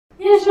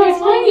Yeah, sure,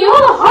 explain. You're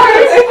the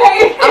host.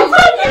 Okay.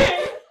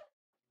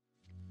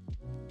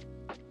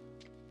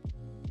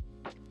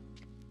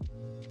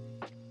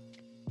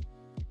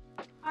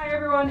 Hi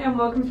everyone and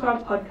welcome to our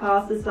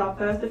podcast. This is our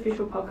first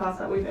official podcast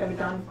that we've ever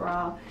done for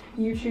our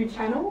YouTube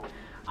channel.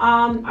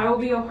 I will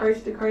be your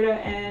host, Dakota,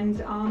 and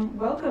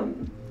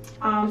welcome.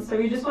 So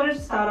we just wanted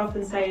to start off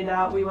and say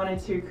that we wanted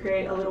to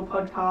create a little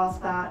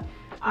podcast that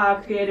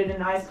created a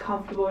nice,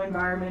 comfortable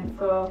environment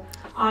for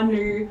our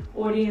new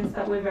audience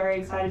that we're very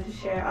excited to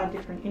share our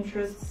different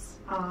interests,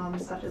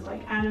 such as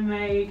like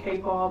anime,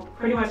 K-pop,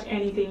 pretty much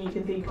anything you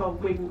can think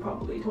of, we will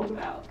probably talk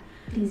about.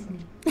 Disney.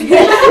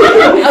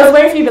 I was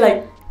waiting for you to be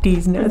like,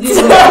 these nuts.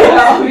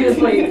 Yeah,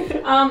 obviously.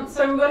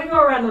 So we're going to go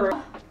around the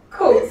room.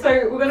 Cool. So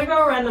we're going to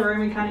go around the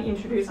room and kind of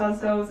introduce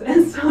ourselves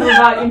and some of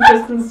our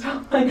interests and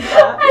stuff like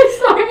that. I'm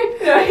sorry.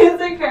 No,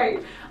 it's okay.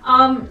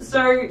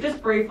 So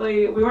just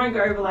briefly, we won't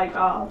go over like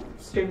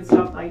stupid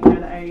stuff like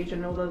the age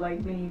and all the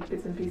like mini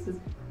bits and pieces.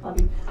 Love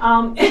you.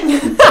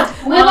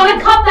 We're gonna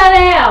cut that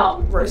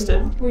out.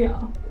 Roasted. We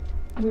are.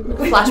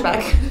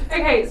 Flashback.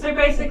 Okay, so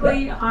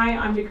basically, hi,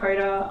 I'm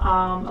Dakota.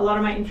 A lot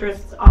of my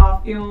interests are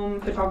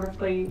film,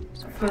 photography.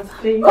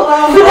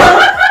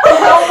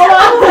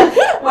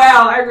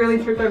 Wow, I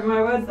really tripped over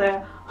my words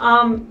there.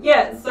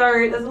 Yeah, so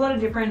there's a lot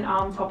of different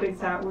topics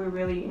that we're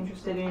really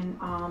interested in.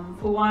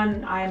 For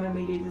one, I am a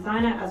media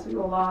designer, as we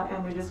all are,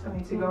 and we're just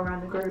going to go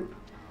around the group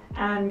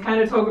and kind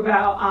of talk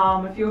about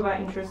a few of our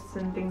interests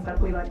and things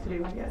that we like to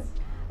do, I guess.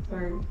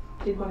 So,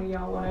 did one of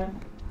y'all want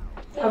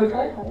to have a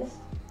go?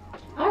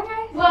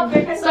 Okay, well,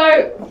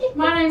 so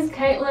my name's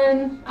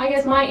Caitlin. I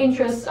guess my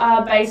interests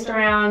are based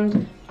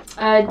around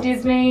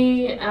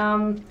Disney.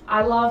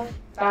 I love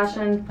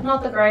fashion,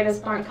 not the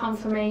greatest, don't come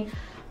for me.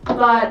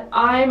 But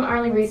I'm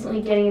only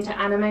recently getting into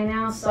anime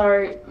now,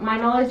 so my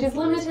knowledge is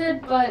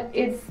limited, but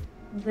it's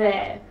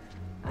there.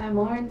 I'm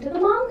more into the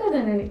manga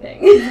than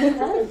anything.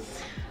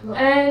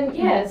 And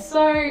yeah,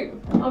 so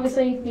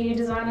obviously media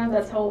designer,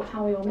 that's how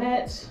we all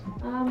met.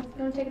 You want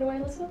to take it away,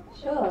 Alyssa?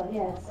 Sure,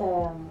 yeah.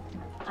 So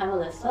I'm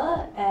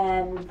Alyssa,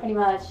 and pretty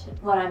much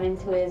what I'm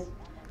into is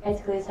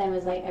basically the same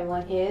as like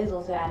everyone here is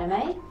also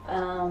anime.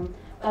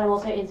 But I'm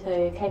also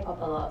into K-pop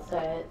a lot,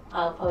 so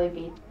I'll probably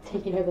be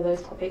taking over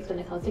those topics when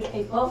it comes to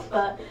K-pop.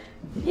 But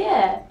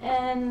yeah,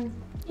 and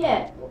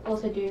yeah,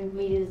 also do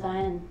media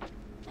design.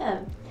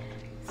 And,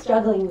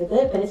 struggling with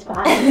it, but it's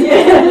fine.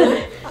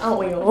 Aren't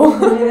we all?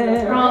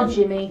 We're all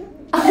Jimmy.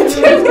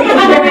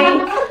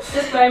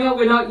 Disclaimer: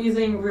 we're not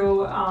using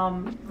real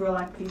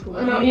life people.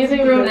 We're not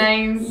using real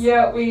names.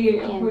 Yeah,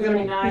 we're gonna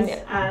be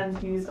nice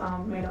and use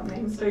made up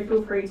names. So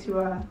feel free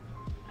to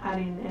add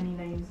in any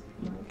names.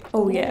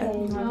 Oh yeah.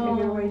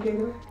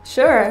 Jada?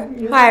 Sure.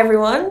 Yeah. Hi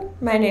everyone.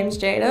 My name's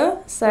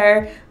Jada.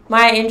 So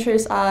my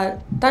interests are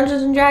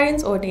Dungeons and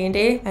Dragons or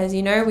D&D. As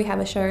you know, we have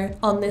a show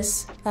on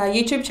this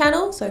YouTube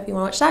channel. So if you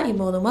want to watch that, you're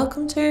more than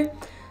welcome to.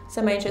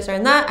 So my interests are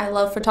in that. I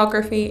love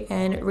photography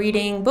and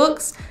reading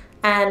books.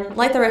 And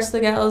like the rest of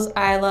the girls,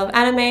 I love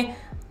anime.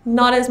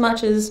 Not as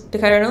much as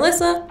Dakota and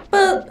Alyssa,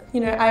 but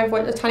I've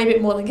watched a tiny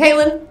bit more than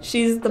Caitlin.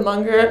 She's the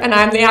manga and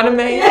I'm the anime,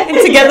 and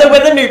together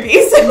we're the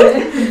newbies.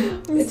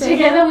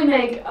 Together we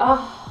make a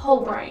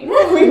whole brain.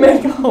 We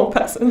make a whole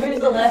person.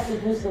 Who's the left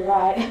and who's the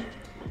right?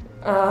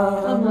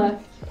 I'm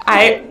left.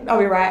 I'll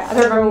be right. I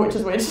don't remember which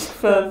is which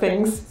for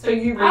things. So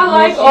you I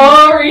like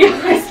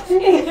Oreos.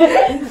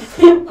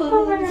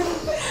 Oh my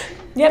god.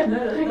 Yep.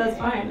 No, that's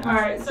fine.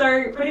 Alright,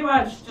 so pretty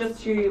much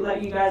just to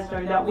let you guys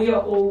know that we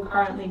are all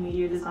currently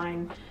media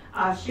design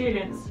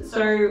students.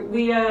 So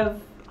we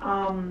have,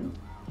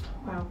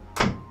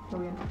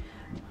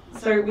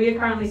 So we are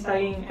currently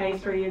studying a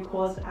 3-year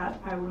course at,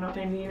 I will not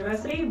name the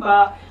university,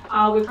 but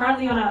we're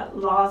currently on our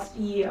last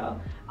year,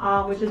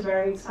 which is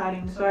very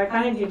exciting. So I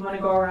kind of did want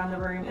to go around the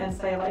room and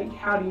say, like,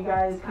 how do you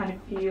guys kind of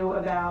feel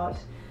about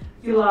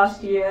your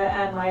last year,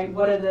 and like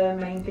what are the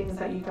main things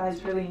that you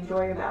guys really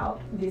enjoy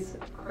about this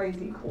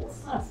crazy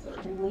course?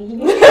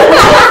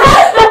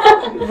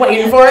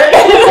 Waiting for it.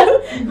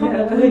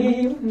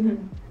 Yeah.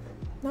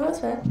 No, that's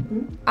fair.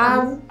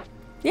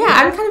 Yeah,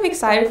 I'm kind of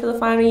excited for the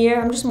final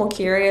year. I'm just more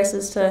curious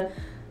as to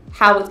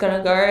how it's going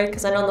to go,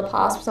 because I know in the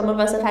past some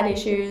of us have had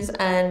issues,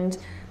 and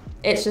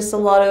it's just a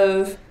lot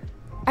of,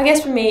 I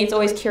guess for me, it's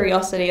always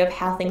curiosity of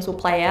how things will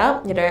play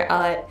out.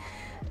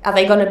 Are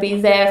they going to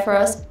be there for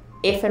us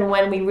if and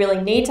when we really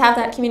need to have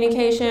that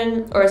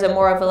communication, or is it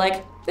more of a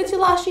like, it's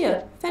your last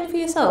year, fend for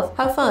yourself,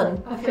 have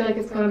fun? I feel like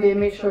it's going to be a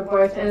mixture of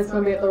both, and it's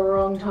going to be at the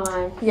wrong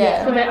time. Yeah.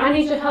 It's going to be, I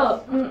need your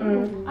help. I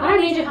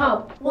don't need your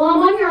help. Well, I'm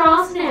on your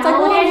ass now. It's like,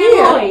 well, I'm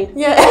here.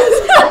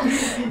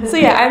 Yeah. So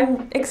yeah,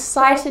 I'm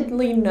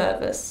excitedly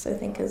nervous, I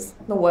think is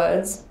the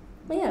words.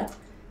 But yeah.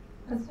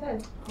 That's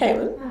good.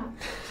 Caitlin?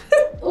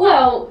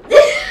 Well,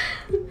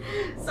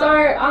 so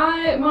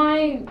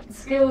my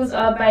skills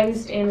are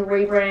based in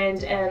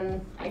rebrand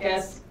and I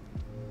guess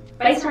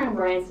based around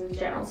brands in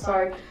general.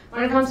 So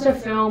when it comes to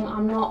film,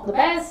 I'm not the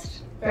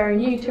best, very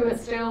new to it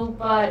still,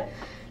 but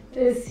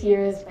this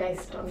year is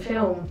based on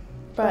film.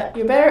 But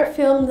you're better at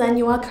film than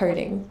you are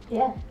coding.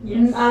 Yeah.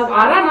 Yes.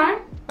 I don't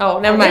know. Oh,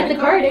 never I mind. did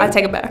the coding. I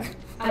take it back.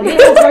 I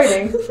did all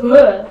coding.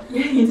 Ugh.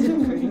 Yeah, you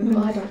did coding.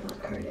 I don't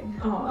like coding.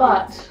 Oh,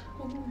 But,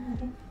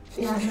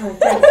 yeah, I know,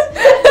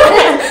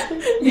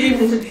 thanks.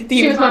 you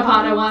She was my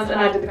partner once and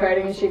I did the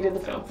coding and she did the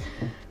film.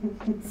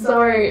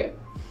 So,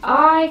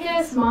 I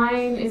guess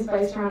mine is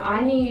based around,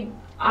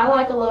 I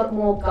like a lot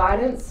more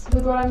guidance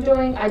with what I'm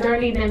doing. I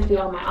don't need them to be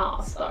on my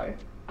ass though.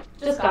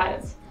 Just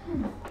guidance.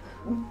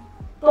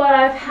 But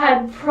I've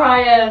had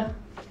prior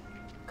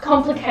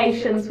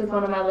complications with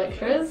one of my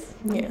lecturers.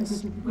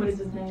 Yes. What is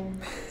his name?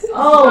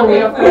 Oh,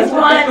 First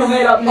one.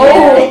 Made up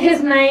oh,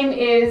 his name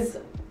is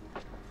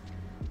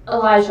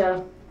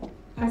Elijah.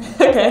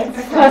 Okay.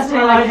 First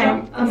name I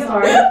came. I'm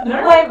sorry.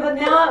 No. Wait, but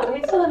now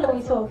we still know what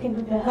we're talking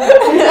about.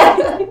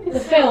 The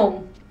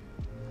film.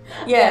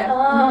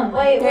 Yeah.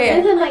 Wait, Yeah.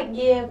 wasn't like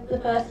the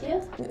first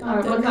year?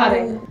 Oh, we're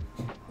cutting.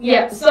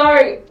 Yeah,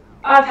 so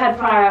I've had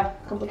prior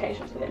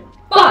complications with him.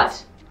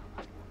 But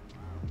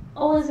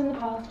all is in the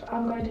past.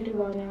 I'm going to do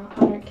well now. I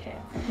don't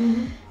care.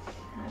 Mm-hmm.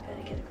 I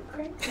better get a good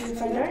grade. And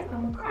if I don't,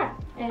 I'm gonna cry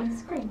and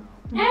scream.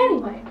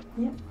 Anyway,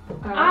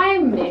 Alright.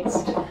 I'm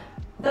mixed.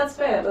 That's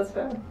fair. That's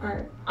fair.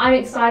 Alright. I'm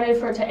excited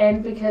for it to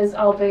end because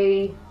I'll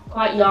be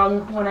quite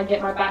young when I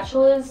get my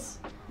bachelor's.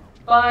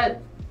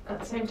 But at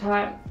the same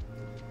time,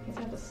 I guess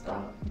I have to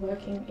start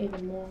working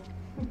even more.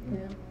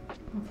 Yeah,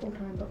 I'm full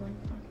time, but like,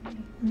 fuck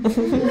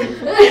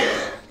me.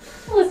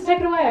 Let's take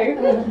it away.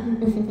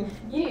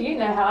 You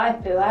know how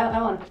I feel. I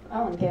want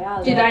to get out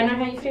of Did there. I know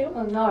how you feel?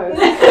 Oh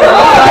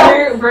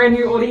no. Brand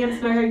new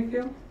audience know how you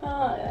feel?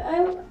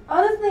 I'm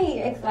honestly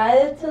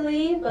excited to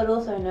leave, but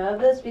also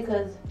nervous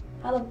because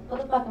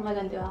what the fuck am I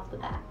going to do after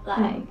that?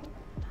 Like,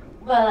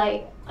 but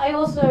like I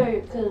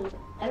also because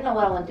I don't know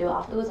what I want to do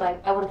afterwards.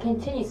 Like I want to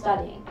continue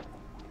studying,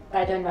 but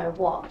I don't know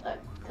what.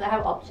 Because I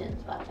have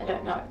options, but I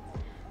don't know.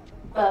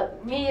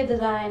 But media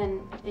design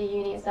and the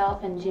uni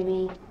itself and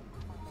Jimmy.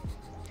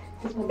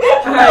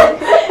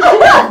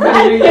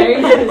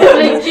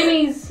 Like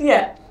Jimmy's.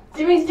 Yeah.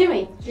 Jimmy's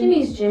Jimmy.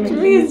 Jimmy's Jimmy.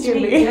 Jimmy's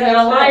Jimmy.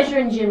 Yeah, Elijah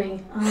and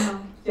Jimmy.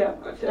 Yeah,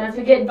 gotcha. Don't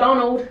forget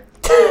Donald.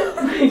 Oh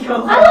my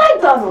god. I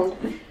like Donald.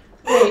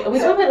 Wait, are we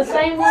talking about the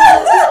same one?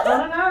 I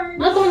don't know.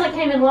 Not the one that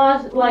came in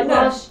last, like No.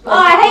 last. Oh,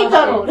 I hate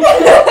Donald.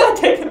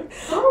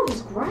 Donald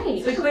was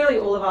great. So clearly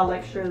all of our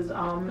lecturers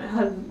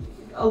have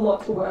a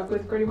lot to work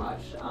with pretty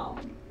much.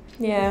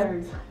 Yeah.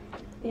 so-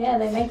 Yeah,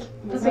 they make me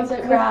That's what I'm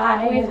saying.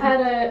 cry. We've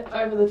had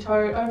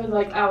over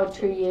like our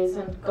 2 years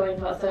and going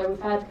to our third, we've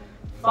had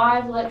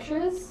 5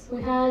 lecturers.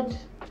 We had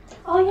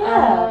Oh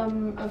yeah.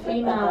 a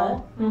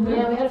female. Mhm.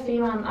 Yeah, we had a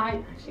female, and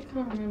I actually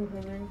can't remember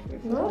her name. To be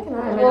fair. No, can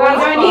I? Well,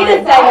 you don't need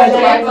to say I her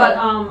do, name. but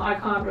I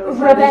can't really.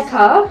 say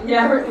Rebecca. this.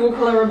 Yeah, we'll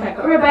call her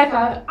Rebecca.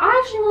 Rebecca.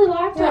 I actually really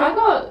liked her. I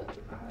got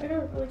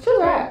really She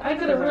was alright. I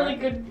got a really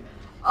good.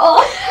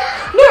 Oh.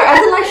 No, as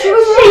in like she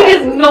was She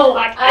is not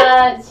like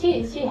that.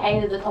 She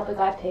hated the topic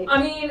I picked.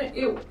 I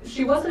mean,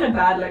 she wasn't a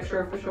bad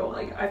lecturer for sure.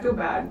 Like, I feel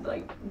bad.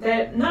 Like,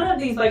 none of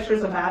these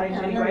lecturers are bad in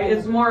any way.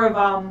 It's more of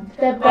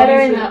They're better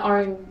in obviously-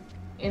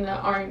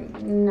 their own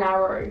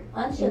narrow.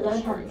 Once you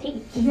learn how to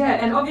teach. Yeah,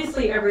 and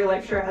obviously every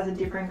lecturer has a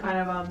different kind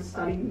of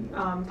study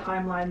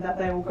timeline that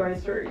they will go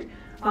through.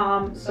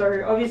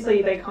 So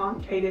obviously they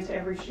can't cater to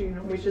every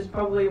student, which is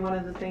probably one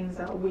of the things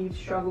that we've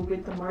struggled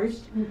with the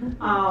most.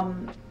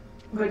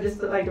 But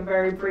just like a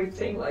very brief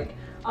thing, like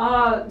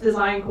our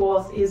design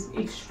course is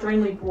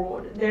extremely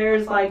broad.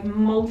 There's like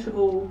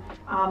multiple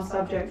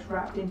subjects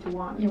wrapped into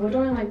one. Yeah, we're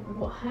doing like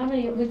how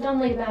many? We've done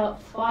like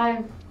about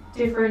 5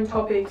 Different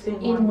topics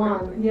in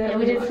one. Yeah,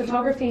 we did pretty much.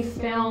 photography,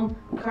 film,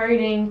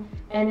 coding,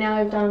 and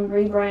now we've done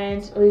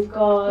rebrand. We've We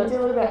got. did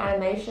a little bit of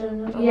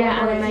animation.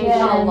 Yeah, animation.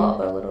 Not a lot,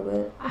 but a little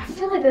bit. I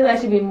feel like there's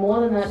actually been more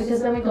than that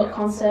because then we got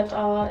concept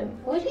art.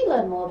 And, We should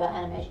learn more about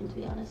animation, to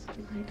be honest.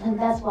 And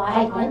that's why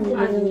I went to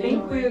I the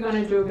think we're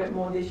going to do a bit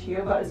more this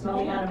year, but it's not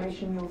the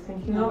animation you're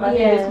thinking of. I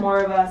Yeah. think it's more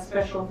of a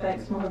special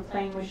effects, more of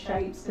playing with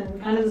shapes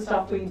and kind of the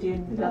stuff we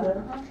did the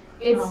other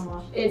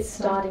it's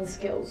starting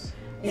skills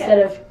instead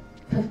of.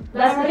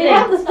 That's the We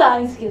have thing. the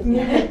starting skills.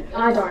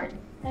 I don't.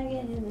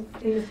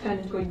 It just turned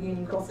into a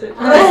uni gossip.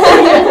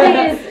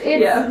 The thing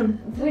is, Yeah.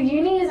 the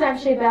uni is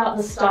actually about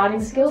the starting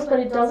skills,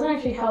 but it doesn't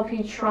actually help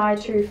you try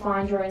to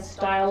find your own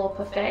style or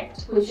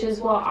perfect, which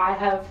is what I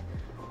have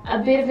a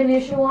bit of an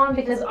issue on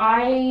because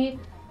I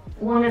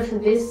wanted for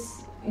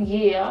this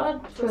year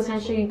to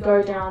essentially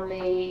go down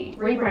the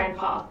rebrand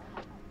path.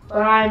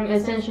 But I'm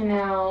essentially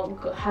now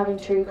having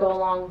to go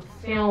along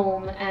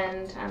film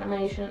and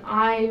animation.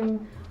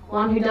 I'm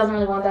one who doesn't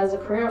really want that as a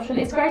career option.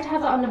 It's great to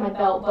have that under my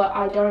belt, but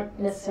I don't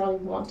necessarily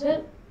want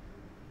it.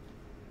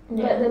 But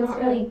they're not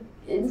really,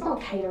 it's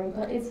not catering,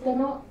 but they're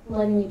not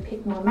letting you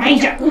pick my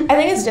major. I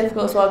think it's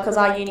difficult as well because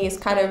our uni is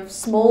kind of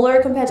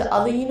smaller compared to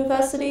other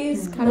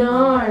universities. Kind of.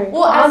 No.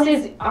 Well, ours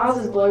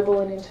is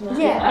global and international.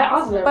 Yeah.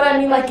 Ours is But I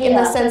mean, like in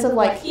the sense of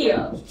like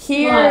Here.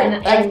 here,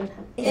 and like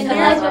In the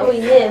place where we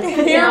live.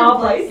 In our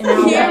place. Here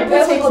in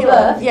Where we particular,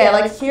 birth. yeah,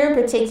 like here in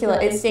particular,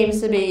 it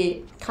seems to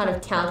be kind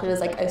of counted as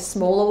like a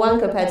smaller one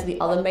compared to the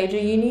other major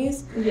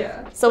unis.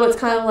 Yeah. So it's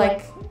kind of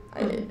like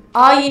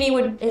our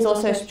uni is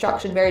also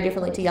structured very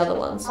differently to the other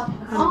ones.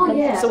 Oh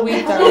yeah. So we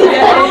Yeah,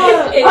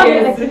 don't.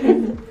 it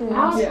is.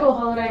 Our Yeah. school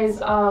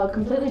holidays are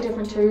completely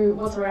different to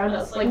what's around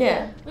us. Like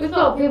Yeah. we've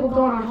got people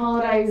going on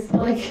holidays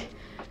like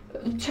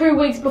 2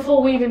 weeks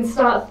before we even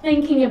start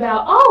thinking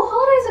about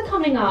holidays are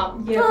coming up.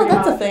 Yeah, Oh, pretty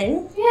that's a much.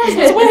 thing. Yeah.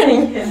 It's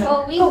when. Yeah.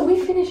 Well, But we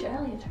finish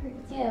earlier too.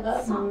 yeah,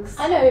 but Sucks.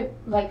 I know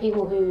like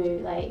people who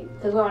like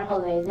because we're on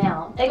holidays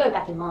now. They go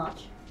back in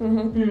March.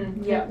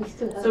 Mm-hmm. Yeah. We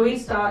still have. So we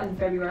start in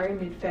February,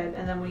 mid-Feb,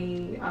 and then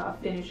we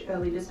finish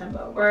early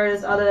December.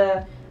 Whereas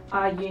other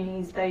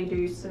unis, they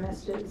do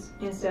semesters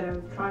instead of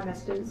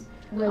trimesters.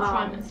 We're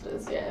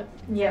trimesters, yeah.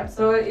 Yeah,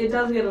 so it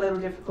does get a little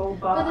difficult,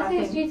 but But the I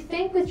thing is, think... you'd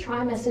think with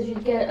trimesters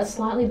you'd get a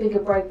slightly bigger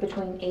break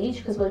between each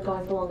because we're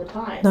going for longer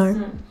times. No.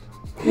 Mm.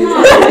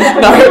 No,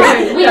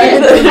 No. we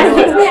get, I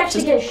think we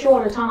actually get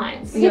shorter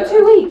times. we get Yeah.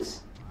 2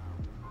 weeks.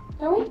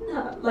 Don't we?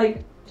 No,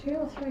 like, 2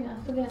 or 3,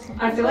 I forget.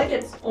 I feel like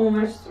it's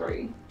almost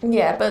 3.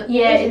 Yeah, but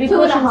Yeah, it'd be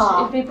Two and a pushing.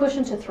 half. It'd be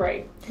pushing to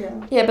 3.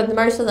 yeah, but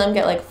most of them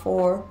get like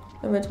 4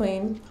 in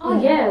between. Oh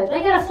yeah,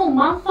 they get a full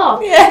month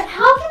off. Yeah.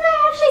 How can they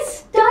actually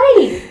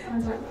study? I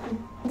don't know.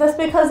 That's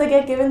because they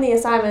get given the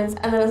assignments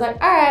and then it's like,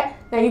 alright,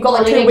 now you've got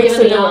like They 2 get weeks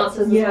to given do the it.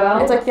 answers Yeah. as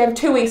well. It's like you have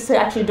 2 weeks to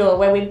actually do it,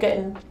 where we've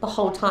gotten the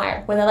whole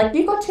time. Where they're like,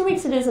 you've got 2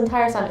 weeks to do this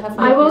entire assignment. Have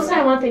fun. I will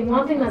say one thing.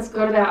 One thing that's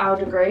good about our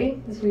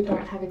degree is we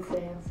don't have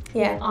exams.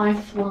 Yeah. I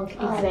flunk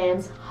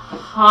exams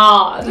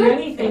hard. The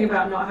only thing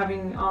about not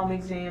having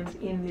exams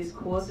in this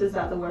course is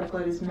that the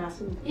workload is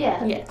massive.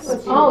 Yeah. Yes.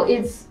 Oh,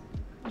 it's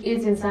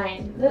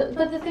insane.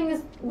 But the thing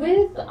is,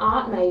 with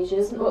art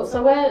majors, well,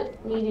 so we're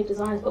media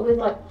designers, but with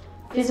like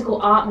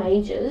physical art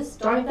majors,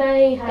 don't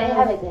they have? They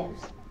have exams.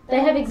 They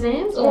have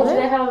exams, or do Yeah.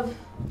 they have?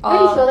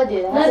 Pretty sure they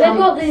do. They No, have they've some-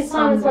 got these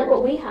assignments some like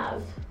what we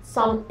have.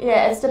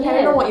 It's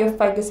depending Yeah. on what you're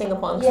focusing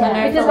upon. 'Cause I Yeah,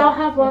 know Because from- I'll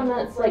have one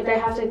that's like they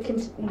have to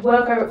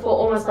work over it for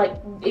almost like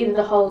either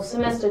the whole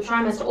semester,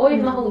 trimester, or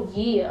even the whole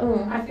year.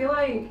 Mm. I feel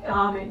like,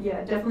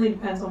 it definitely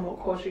depends on what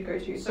course you go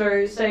to.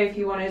 So, say if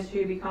you wanted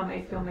to become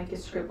a filmmaker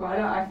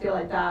scriptwriter, I feel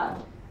like that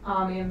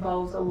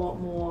involves a lot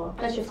more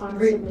That's your final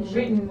written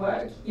submission.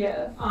 work,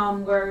 yeah.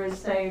 Whereas,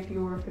 say if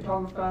you were a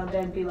photographer,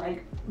 there'd be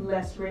like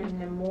less written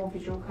and more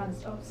visual kind of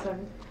stuff. So,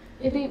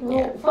 It'd be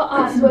for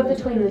us. We're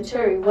between the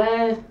two.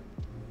 We're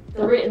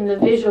the written, the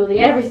visual, the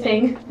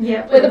everything.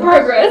 yeah, With the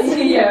progress.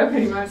 yeah,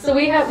 pretty much. So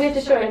we have to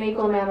show an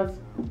equal amount of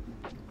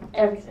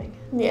everything.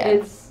 Yeah.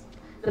 It's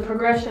the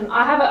progression.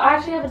 I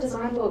actually have a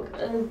design book.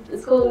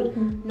 It's called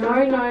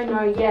No No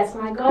No Yes,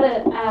 and I got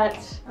it at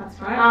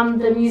That's right.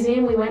 the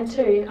museum we went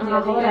to on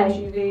our the holiday.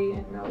 NGV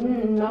and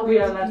Melbourne. No, We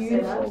it's are allowed to say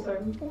that,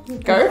 beautiful. so.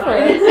 Go for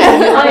it.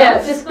 Oh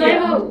yeah,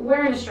 disclaimer,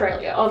 we're in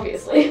Australia,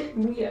 obviously.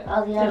 Yeah.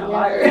 Oh, In yeah,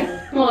 Ohio. yeah.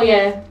 Well,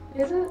 yeah.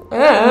 Is it?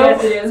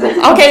 Yes, it is.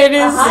 Okay, it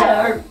is.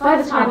 Ohio.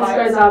 By the time this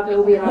Ohio. goes up, it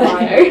will be in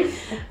Ohio.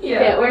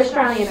 Yeah. Yeah, we're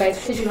Australian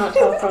based, could you not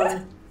tell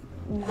from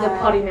the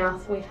potty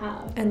mouth we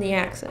have? And the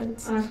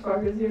accents. I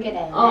suppose, yeah.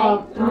 G'day,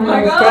 Oh, Oh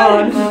my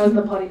god. That was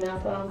the potty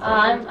mouth that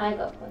I'm thinking. I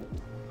got one.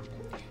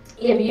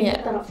 Yeah, but you Yeah.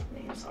 picked that up from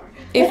me, I'm sorry.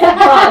 If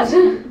But,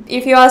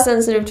 if you are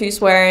sensitive to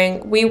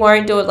swearing, we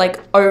won't do it like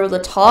over the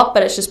top,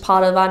 but it's just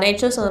part of our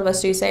nature. Some of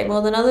us do say it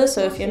more than others,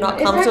 so if you're not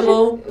it's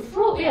comfortable,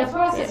 actually, for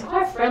us it's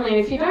quite friendly, and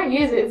if you don't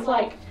use it, it's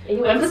like, are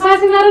you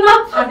emphasising that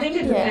enough? I think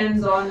it Yeah.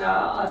 depends on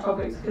our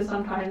topics because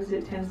sometimes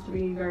it tends to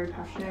be very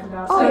passionate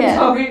about Oh, certain yeah.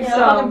 topics.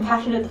 I'm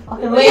passionate to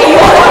fucking leave.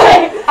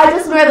 I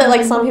just know that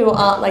like some people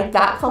aren't like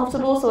that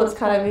comfortable, so it's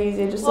kind of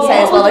easier just to Well,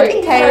 say as well, like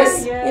in yeah,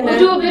 case, yeah. you We'll know.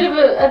 do a bit of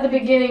a, at the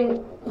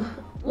beginning,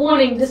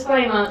 warning,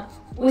 disclaimer,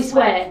 we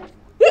swear.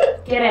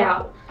 Get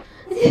out.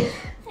 There you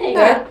go.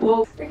 Yeah,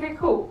 well, okay,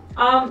 cool.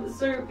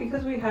 So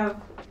because we have,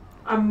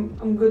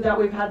 I'm good that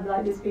we've had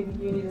like this big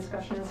uni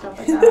discussion and stuff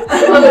like that.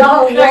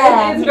 Oh, Like,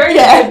 yeah. it's very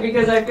Yeah. good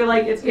because I feel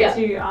like it's good Yeah.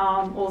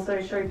 to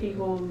also show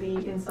people the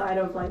inside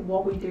of like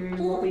what we do,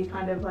 what we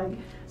kind of like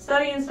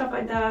study and stuff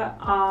like that.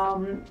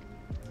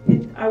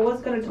 I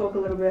was going to talk a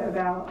little bit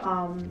about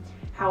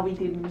how we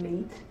did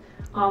meet.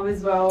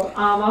 As well,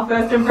 our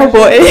first Oh impression,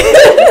 boy.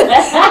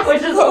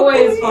 which is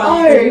always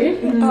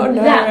fun. Oh, no.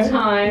 That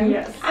time.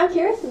 Yes. I'm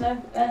curious to know.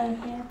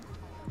 Yeah.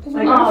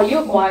 Like, Oh,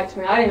 you're quiet to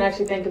me. I didn't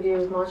actually think of you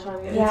as much.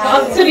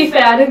 Yeah. To be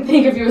fair, I didn't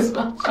think of you as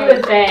much. You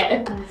were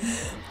there.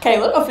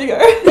 Caleb, off you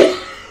go.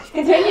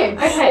 Continue.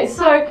 Okay,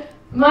 so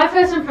my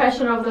first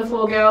impression of the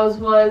 4 girls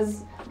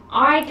was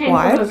I came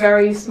What? from a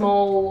very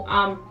small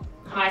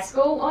high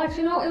school. Well,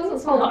 actually, no, it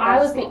wasn't small, but I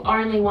was the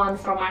only one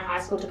from my high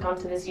school to come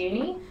to this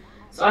uni.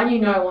 So I knew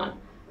no one.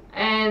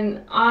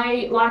 And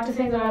I like to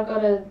think that I've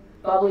got a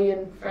bubbly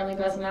and friendly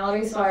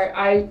personality, so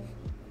I'm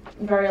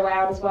very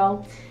loud as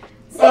well.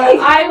 So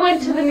I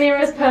went to the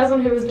nearest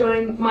person who was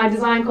doing my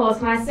design course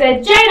and I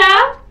said,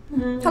 Jada!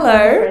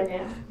 Hello. Friend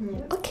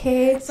now.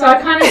 Okay. So I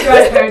kind of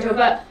dragged her into it,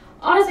 but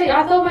honestly,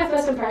 I thought my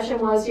first impression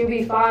was you'll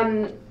be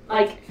fun,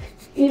 like,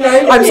 you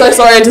know. I'm so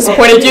sorry I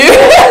disappointed you.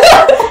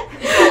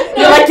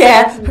 You're like,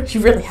 yeah, you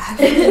really have.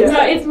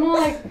 No, it's more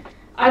like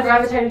I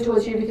gravitated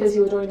towards you because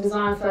you were doing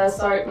design first.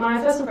 So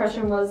my first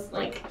impression was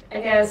like,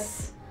 I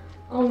guess,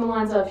 along the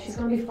lines of she's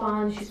gonna be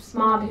fun, she's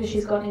smart because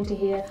she's gotten into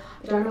here.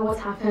 I don't know what's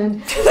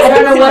happened. I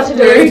don't know what to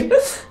do.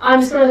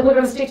 We're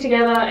gonna stick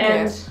together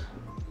and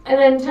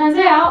then turns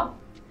out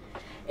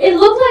it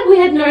looked like we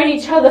had known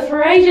each other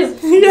for ages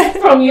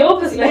from your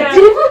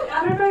perspective. Yeah,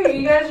 I don't know,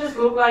 you guys just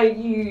look like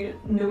you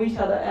knew each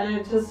other and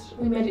it just...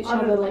 We met each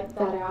other like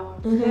that hour.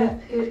 Mm-hmm. Yeah,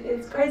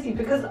 it's crazy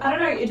because, I don't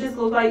know, it just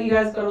looked like you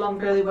guys got along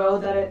really well,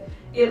 that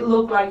it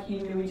looked like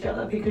you knew each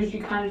other because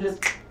you kind of just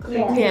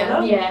clicked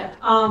together. Yeah.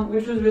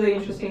 Which was really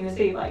interesting to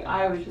see. Like,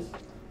 I was just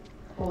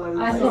all over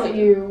the I place. thought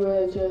you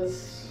were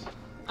just...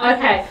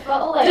 Okay.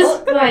 But like,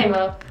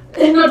 Disclaimer.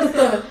 Not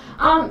disclaimer.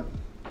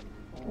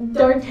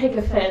 Don't take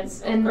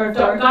offense, and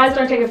guys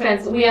don't take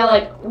offense. We are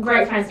like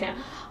great friends now.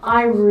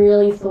 I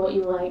really thought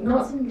you were like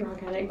not some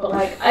drunk addict, but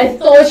like I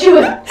thought you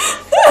were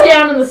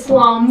down in the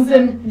slums,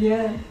 and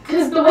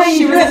because the way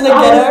She you was in dressed, the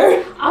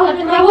ghetto.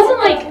 I wasn't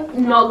like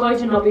not going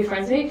to not be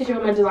friends with you because you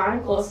were my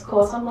design course. Of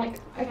course, I'm like,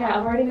 okay,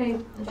 I've already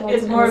made the job.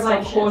 It's more of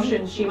like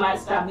caution, she might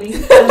stab me.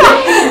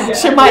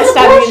 She might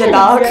stab me in the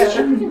dark.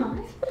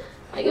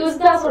 Like, it was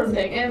that sort of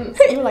thing, and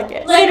You were like,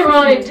 yes. later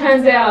on it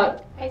turns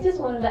out I just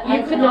wanted to.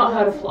 you could not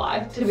hurt a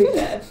fly. To be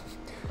fair,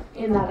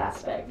 in that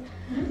aspect.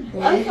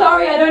 I'm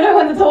sorry, I don't know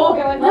when to talk.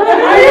 I went, No, I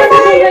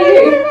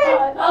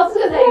was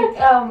gonna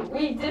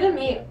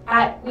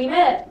say, we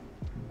met,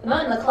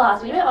 not in the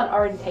class, we met on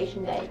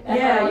orientation day.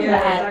 Yeah,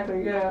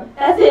 exactly, yeah.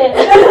 That's it.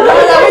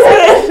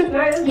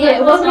 Yeah,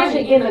 it wasn't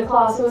actually in the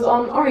class, it was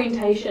on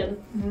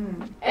orientation.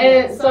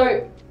 And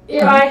so,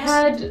 yeah, I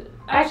had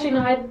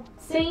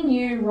seen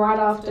you right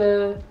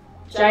after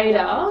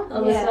Jada,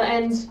 Alyssa,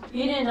 and...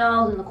 You didn't know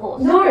I was in the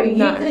course. No,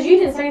 because you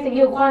didn't say anything,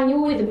 you were quiet, you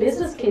were with the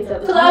business kids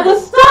at the Because time. I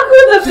was stuck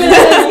with the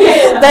business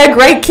kids. They're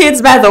great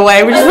kids, by the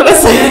way. We just want to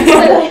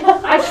say.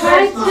 I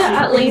tried to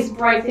at least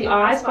break the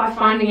ice by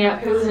finding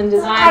out who was in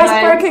design.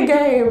 Icebreaker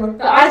game.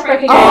 The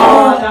icebreaker game.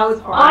 Oh, that was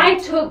horrible. I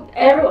took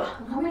everyone.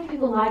 How many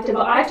people liked it?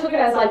 But I took it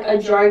as like a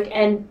joke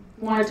and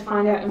wanted to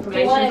find out Do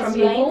you want information to from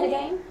explain people. the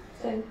game?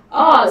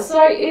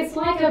 So it's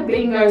like a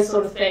bingo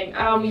sort of thing.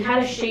 You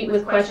had a sheet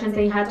with questions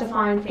and you had to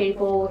find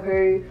people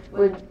who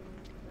would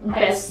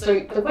best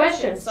suit the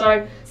questions.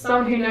 So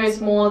someone who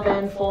knows more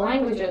than 4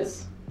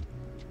 languages.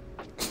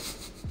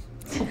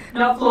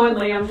 Not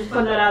fluently, I'm just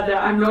putting that out there.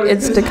 I'm not.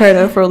 It's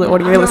Dakota for all the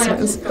audio I'm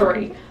listeners.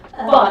 3.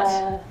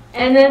 But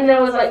and then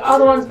there was like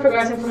other ones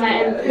progressing from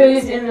that and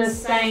who's in the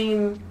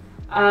same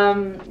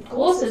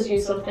course as you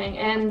sort of thing.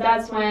 And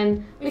that's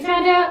when we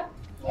found out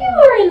you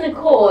were in the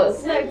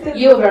course.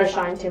 You were very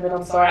shy and timid,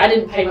 I'm sorry. I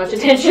didn't pay much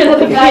attention at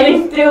the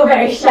beginning. I'm still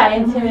very shy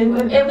and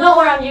timid. If not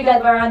around you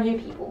guys, but around new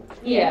people.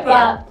 Yeah.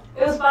 But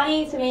it was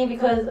funny to me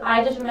because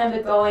I just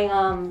remember going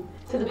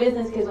to the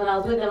business kids when I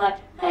was with them, like,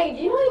 hey,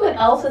 do you know anyone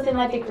else that's in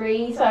my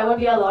degree so I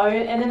won't be alone?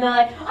 And then they're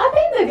like, I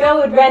think the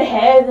girl with red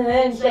hairs, and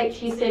then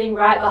she's sitting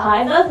right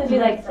behind us and she's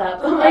like,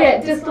 sup. Oh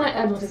yeah,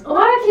 disclaimer. Why do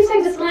I keep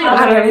saying disclaimer?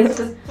 I don't know. It's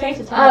just change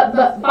the time.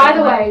 But by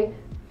the way,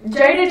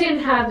 Jada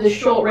didn't have the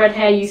short red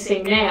hair you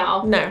see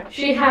now. No.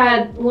 She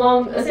had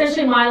long,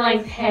 essentially my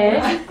length hair,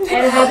 and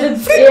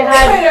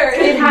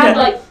it had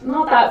like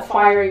not that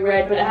fiery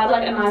red, but it had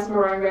like a nice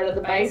maroon red at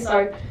the base. So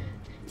it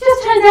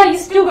just turns out you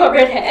still got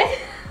red hair.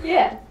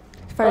 Yeah.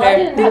 Photo. Well, I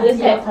didn't have this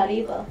haircut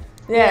either.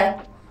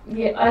 Yeah.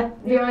 Yeah,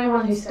 the only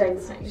one who stayed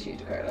the same is you,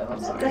 Dakota.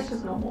 I'm sorry. That's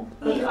just normal.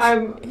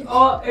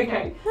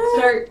 Okay.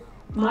 So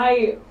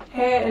my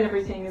hair and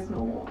everything is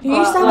normal. You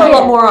used to have a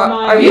lot more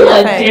over You your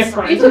look face.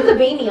 different. You took the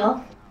beanie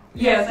off.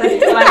 Yes,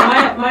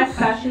 like my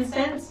fashion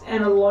sense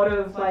and a lot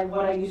of like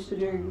what I used to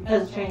do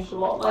has changed a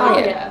lot.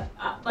 Like, yeah.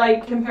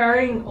 Like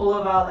comparing all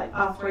of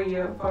our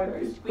 3-year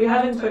photos, we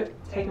haven't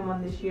taken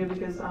one this year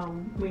because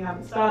we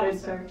haven't started.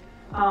 So,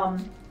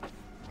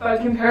 but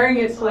comparing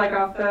it to like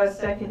our first,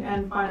 second,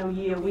 and final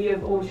year, we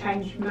have all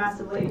changed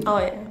massively. Oh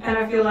yeah. And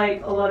I feel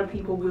like a lot of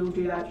people will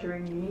do that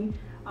during uni.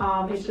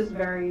 It's just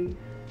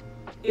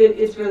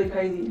it's really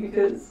crazy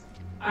because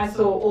I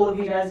saw all of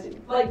you guys.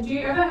 Like, do you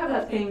ever have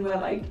that thing where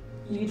like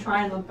you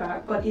try and look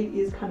back, but it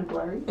is kind of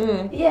blurry?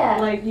 Yeah.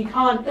 Like you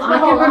can't. I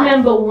can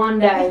remember one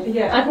day.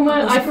 Yeah. I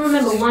can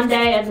remember one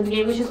day at the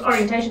beginning, which is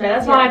orientation day.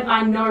 That's why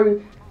I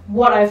know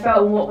what I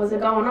felt and what was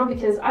going on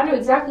because I knew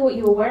exactly what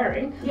you were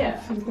wearing.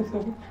 Yeah.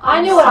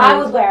 I knew what I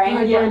was wearing.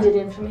 You blended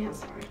in for me. I'm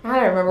sorry. I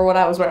don't remember what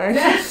I was wearing.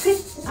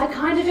 I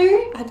kind of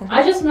do. I don't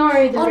I just know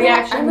the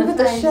reaction. I remember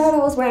the face. shirt I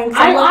was wearing.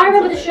 I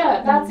remember the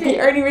shirt. That's The it.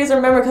 only reason I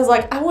remember because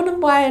like I want to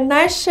buy a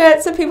nice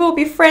shirt so people will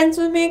be friends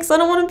with me because I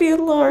don't want to be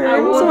alone.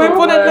 So I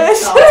bought a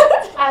nice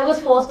shirt. I was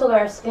forced to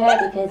wear a skirt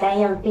because I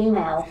am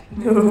female.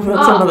 That's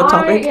another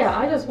topic.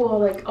 I just wore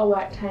like a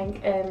white tank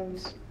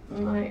and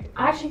I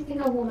actually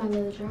think I wore my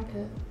leather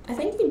jacket. I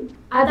think you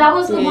That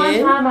was the one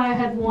did. time I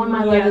had worn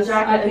my leather Yes,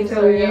 I jacket think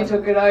until so, you yeah.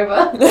 took it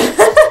over.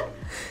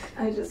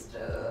 I just.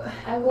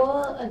 I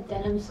wore a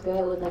denim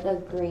skirt with like a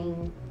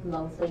green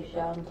long sleeve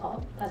shirt on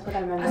top. That's what I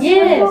remember.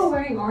 Yes. You were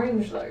wearing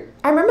orange though.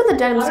 I remember the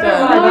denim I don't skirt.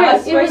 know. No,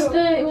 That's it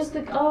was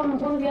the one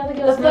of the other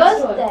girls The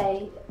next first to it.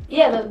 day,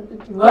 Yeah,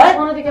 What? what?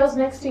 One of the girls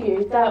next to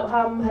you that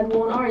had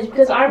worn orange,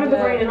 because I remember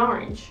Yeah. green and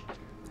orange.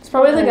 It's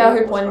probably the girl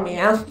who pointed me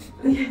out.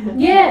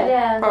 Yeah.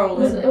 Yeah.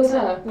 Probably. It was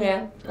her.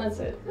 Yeah. That's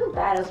it. Not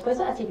bad. I was supposed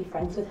to actually be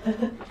friends with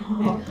her.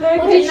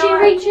 Well, did she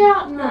reach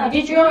out? No.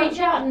 Did you reach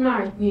out?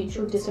 No.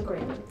 Mutual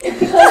disagreement.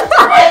 Because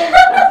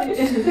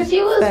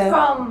she was Fair.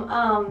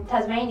 from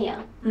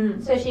Tasmania.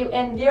 Mm. So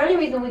and the only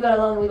reason we got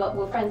along and we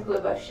were friends, we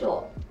were both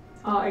short.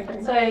 Oh,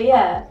 okay. So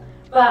yeah,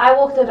 but I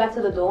walked her back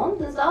to the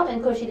dorms and stuff,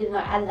 and because she didn't know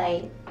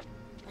Adelaide,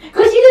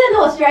 because she didn't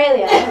know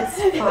Australia.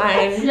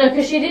 Fine. No,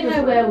 because she didn't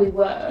know where we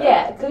were.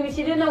 Yeah, because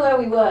she didn't know where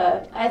we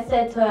were. I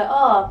said to her,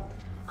 "Oh,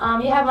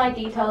 you have my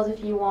details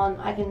if you want.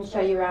 I can show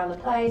you around the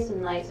place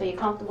and like so you're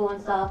comfortable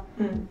and stuff."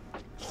 Mm.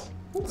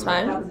 That's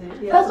That fine. was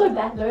it. Yeah. That's so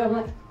bad though. I'm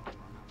like,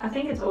 I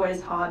think it's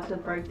always hard to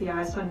break the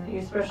ice when,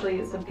 especially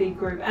it's a big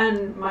group,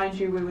 and mind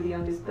you, we were the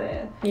youngest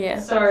there. Yeah.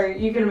 So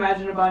you can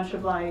imagine a bunch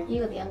of like, you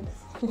were the youngest.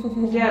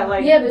 yeah,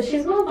 like. Yeah, but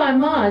she's not by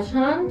much,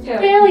 huh? Yeah.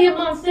 Barely a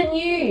month than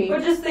you.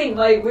 But just think,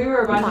 like, we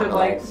were a bunch Can't of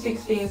like wait.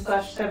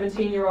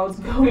 16/17-year-olds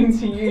going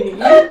to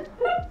uni,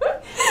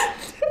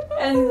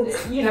 and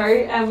you know,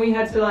 and we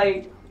had to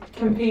like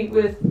compete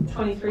with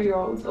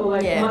 23-year-olds or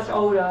like Yeah. much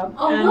older.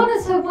 Oh, and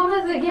one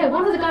of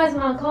the guys in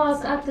our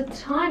class at the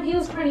time, he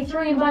was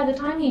 23, and by the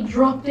time he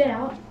dropped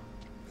out,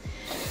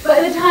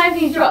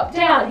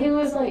 he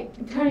was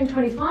like turning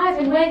 25,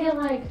 and we're here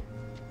like,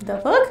 The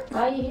fuck?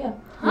 Why are you here?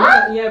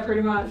 huh? yeah,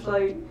 pretty much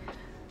like.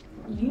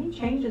 Uni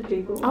changes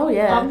people. Oh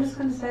yeah. I'm just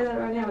gonna say that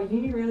right now.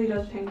 Uni really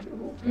does change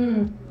people.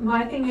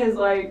 My thing is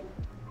like,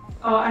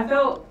 I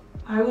felt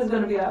I was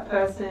gonna be that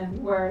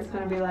person where it's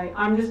gonna be like,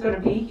 I'm just gonna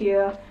be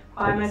here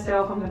by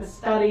myself. I'm gonna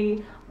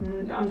study.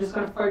 I'm just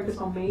gonna focus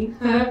on me.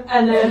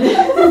 And then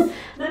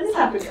then this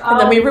happened. And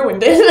then we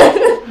ruined it.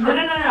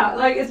 No.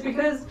 Like it's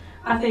because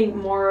I think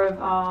more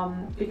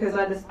of because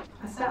I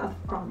sat up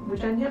front,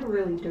 which I never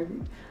really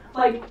do.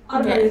 Like I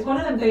don't know. Yeah. It's one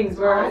of them things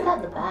where I was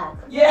at the back.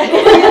 yeah,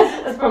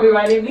 that's probably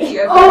why I didn't meet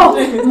you.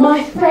 Oh,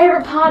 my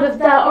favourite part of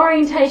that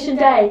orientation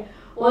day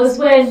was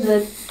when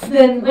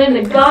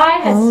the guy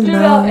had Oh, stood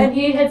no. up and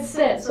he had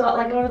said, so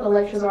like one of the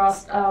lecturers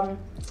asked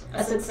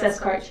a success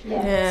coach,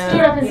 Yeah. stood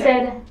up and Yeah.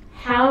 said,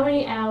 "How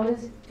many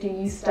hours do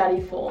you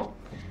study for?"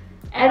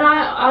 And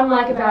I'm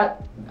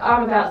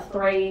about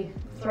 3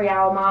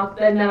 hour mark,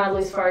 and then I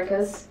lose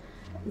focus.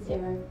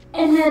 0.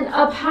 And then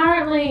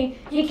apparently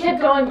he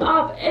kept going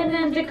up, and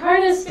then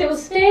Dakota's still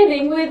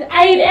standing with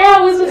 8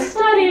 hours of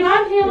study, and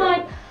I'm here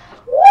like,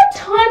 what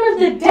time of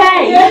the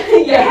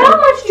day? Yeah. How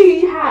much do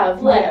you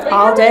have left? Like,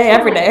 All how day, much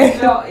every time? day.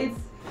 So it's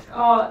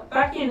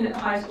back in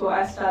high school.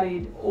 I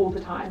studied all the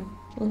time,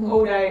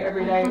 all day,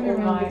 every day, I hung all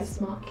around with night.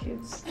 smart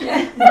kids.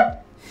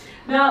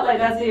 No, like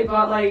that's it.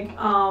 But like,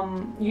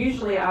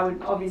 usually I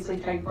would obviously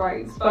take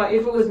breaks. But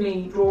if it was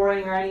me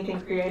drawing or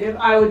anything creative,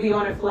 I would be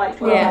on it for like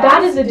 12 Yeah. hours.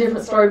 That is a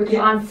different story because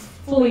Yeah. I'm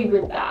fully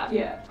with that.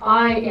 Yeah.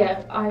 I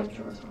draw as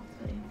well.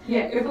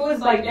 Yeah, if it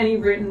was like any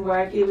written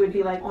work, it would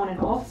be like on and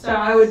off. So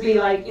I would be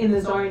like in the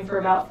zone for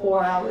about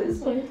 4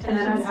 hours. And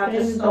then I'd have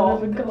to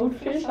stop. A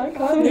goldfish. I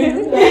can't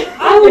do that.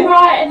 I would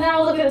write, and then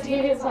I'll look at the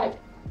TV. It's like,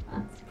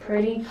 that's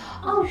pretty.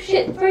 Oh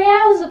shit! 3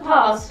 hours have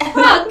passed. Fuck.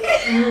 I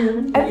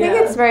think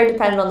Yeah. it's very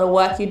dependent on the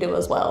work you do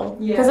as well.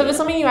 Yeah. Because if it's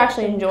something you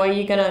actually enjoy,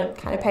 you're gonna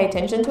kind of pay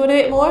attention to it a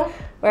bit more.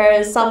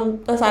 Whereas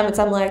some assignments,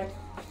 I'm like,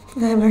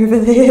 I'm over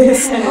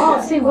this.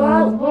 Oh, see, what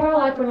I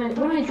like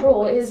when I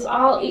draw is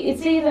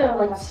it's either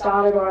like I've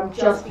started or I'm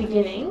just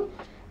beginning,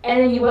 and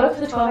then you work for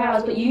the 12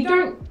 hours, but you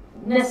don't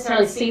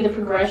necessarily see the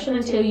progression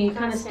until you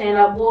kind of stand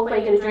up, walk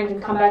away, get a drink,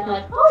 and come back and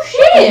you're like, oh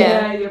shit!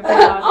 Yeah, you're pretty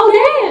much.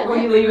 Oh damn! Or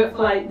you leave it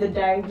for like the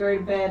day, go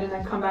to bed, and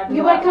then come back and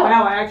You you're like, wake up.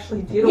 wow, I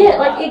actually did all Yeah, that.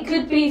 like it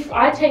could be.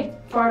 I take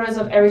photos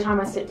of every time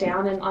I sit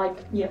down, and like,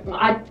 Yeah.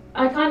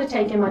 I kind of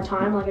take in my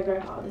time. Like I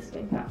go, oh, this has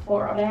been about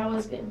 4 odd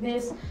hours, been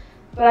this.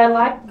 But I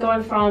like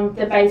going from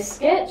the base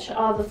sketch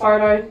of the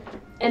photo,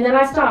 and then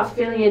I start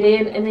filling it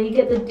in, and then you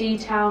get the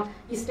detail.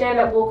 You stand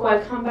up, walk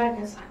away, come back,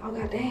 and it's like, oh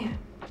god damn,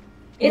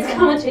 it's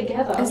coming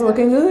together. It's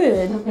looking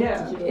good.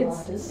 Yeah. Did you do It's-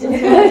 artists?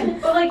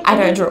 But like, I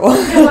don't draw.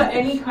 Yeah, but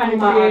any kind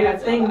of Oh my creative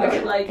God. thing,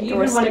 though, like I even draw a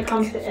when it stick.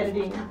 comes to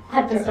editing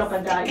and stuff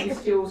like that, you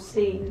still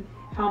see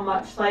how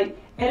much like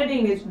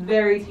editing is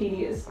very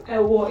tedious.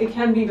 Or it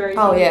can be very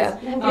Oh, tedious.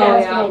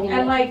 yeah.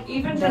 And like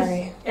even just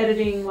Very.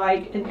 editing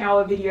like an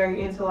hour video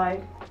into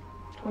like,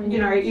 you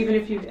know, even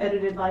if you've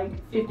edited like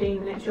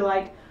 15 minutes, you're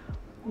like,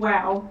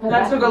 wow,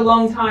 that took a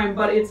long time,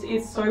 but it's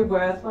so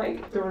worth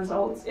like the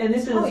results. And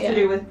this is Oh, yeah. to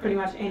do with pretty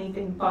much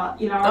anything, but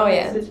you know, Oh, I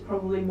yeah. guess it's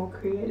probably more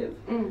creative.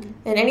 Mm.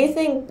 And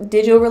anything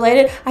digital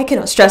related, I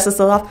cannot stress this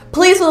enough.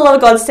 Please, for the love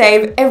of God,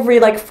 save every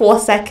like 4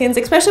 seconds,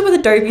 especially with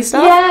Adobe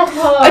stuff.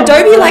 Yeah.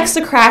 Adobe likes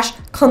to crash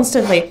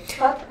constantly.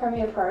 Fuck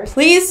Premiere Pro.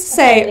 Please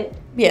say,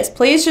 yes,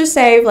 please just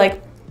save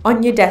like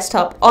on your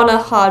desktop, on a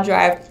hard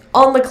drive,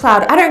 on the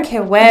cloud. I don't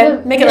care where.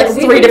 Make it like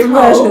we've 3 been different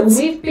told- versions.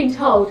 We've been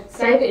told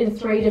save it in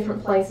 3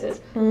 different places.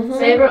 Mhm.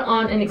 Save it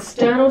on an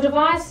external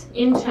device,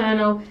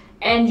 internal,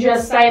 and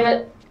just save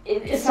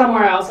it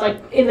somewhere else, like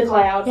in the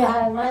cloud.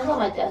 Yeah. Mine's on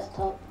my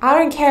desktop. I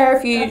don't care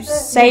if you That's it.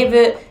 save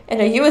it in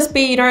a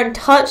USB you don't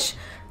touch.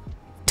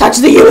 touch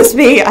the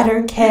USB. I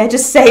don't care.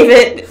 Just save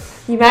it.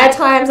 The amount of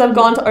times I've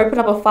gone to open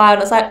up a file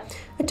and it's like,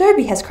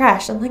 Adobe has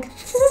crashed. I'm like,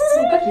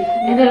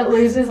 and then it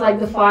loses like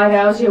the 5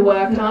 hours you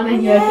worked on,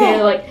 and you're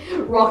here like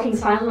rocking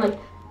silent, like,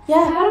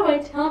 how do I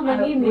tell my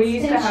new We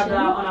used to have that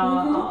on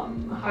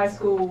our high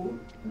school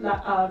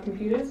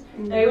computers.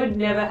 They would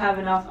never have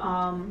enough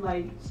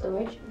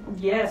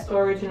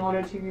storage in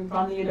order to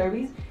run the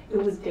Adobes. It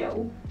was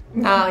Dell.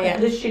 Oh, yeah.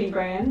 The shitty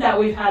brand that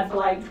we've had for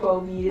like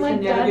 12 years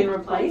and never been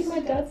replaced. My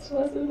dad's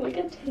was like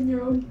a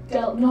 10-year-old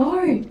Dell. No,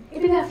 it'd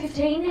be about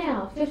 15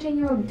 now.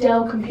 15-year-old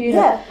Dell computer.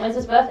 Yeah. When's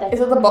his birthday? Is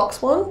it the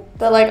box one?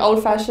 The like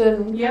old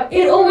fashioned. Yep.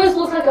 It almost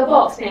looks like a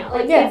box now.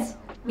 Like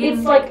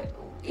it's like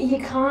you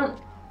can't.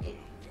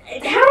 How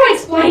do I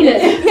explain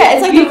it? Yeah,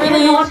 it's like you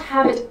really cannot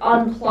have it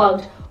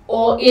unplugged,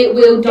 or it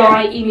will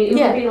die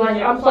immediately. It will be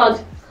like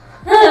unplugged.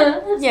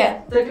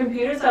 Yeah. The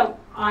computers that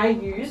I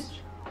used,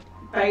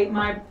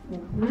 my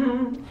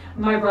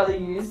brother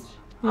used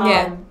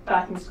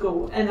back in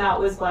school, and that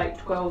was like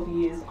 12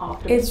 years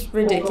after. It's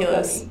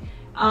ridiculous.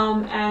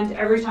 And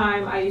every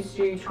time I used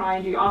to try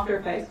and do After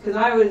Effects, because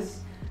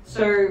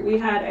we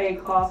had a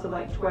class of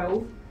like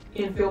 12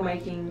 in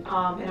filmmaking,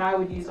 and I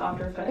would use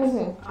After Effects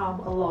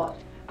a lot,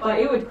 but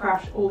it would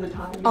crash all the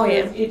time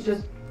because it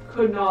just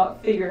could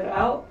not figure it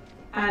out.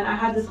 And I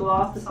had this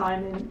last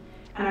assignment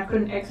and I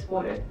couldn't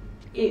export it.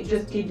 It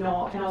just did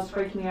not, and I was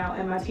freaking out,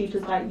 and my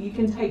teacher's like, you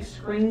can take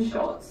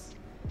screenshots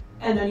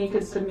and then you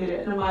could submit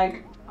it, and I'm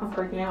like, I'm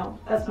freaking out,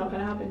 that's not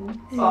gonna happen.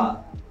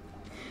 But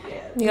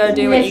you gotta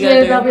do what you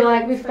gotta do. They'll be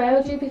like, we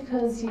failed you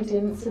because you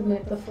didn't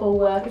submit the full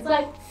work. It's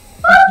like,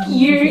 fuck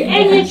you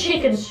and your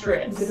chicken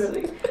strips.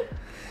 Literally.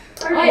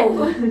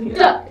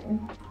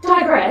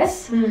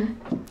 Digress.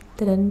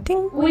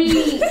 Ding.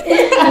 We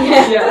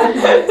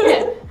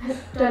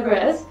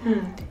digress.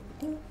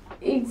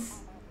 It's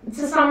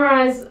to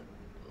summarize.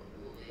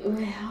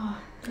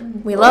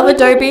 We love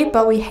Adobe,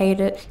 but we hate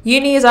it.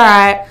 Uni is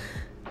alright.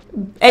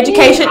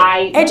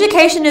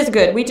 Education is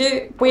good.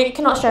 We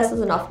cannot stress this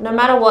enough. No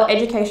matter what,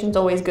 education is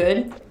always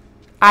good.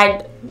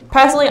 I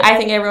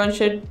think everyone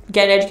should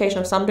get an education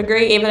of some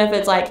degree, even if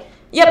it's like,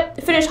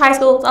 finish high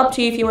school. It's up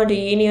to you if you want to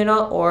do uni or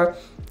not, or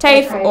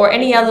TAFE, or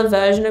any other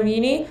version of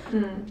uni.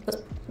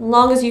 As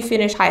long as you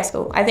finish high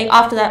school. I think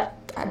after that,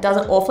 it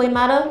doesn't awfully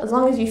matter, as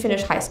long as you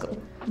finish high school.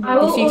 I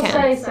will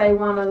also say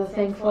one other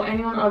thing for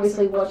anyone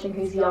obviously watching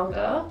who's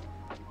younger.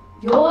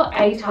 Your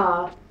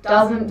ATAR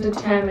doesn't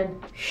determine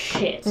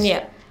shit.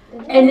 Yeah.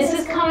 And this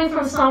is coming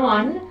from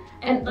someone,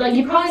 and like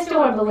you probably still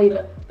won't believe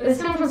it, but this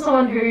is coming from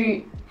someone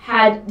who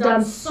had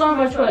done so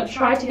much work,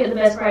 tried to get the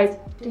best grades,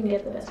 didn't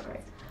get the best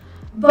grades,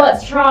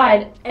 but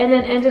tried, and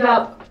then ended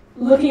up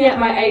looking at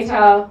my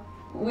ATAR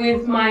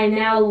with my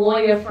now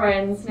lawyer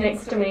friends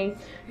next to me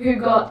who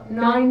got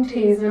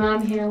 90s, and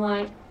I'm here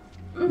like,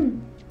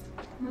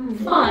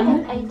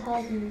 fun.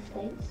 ATARs in the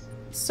States?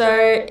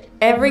 So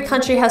every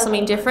country has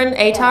something different.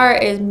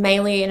 ATAR is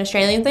mainly an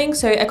Australian thing.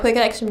 So a quick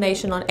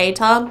explanation on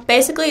ATAR.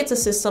 Basically, it's a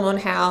system on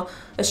how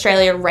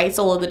Australia rates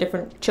all of the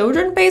different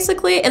children,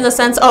 basically, in the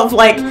sense of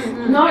like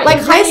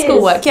high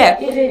school work. Yeah,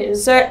 it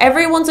is. So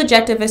everyone's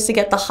objective is to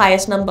get the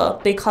highest number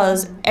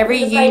because every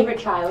year. Favorite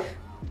child.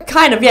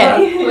 Kind of, yeah.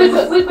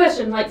 Quick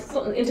question, like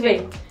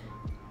intervene.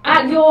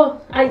 At your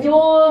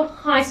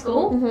high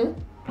school.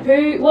 Do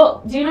you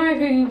know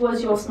who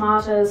was your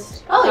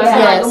smartest person,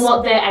 yes. and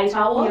what their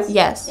ATAR was?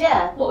 Yes.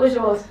 Yeah. What was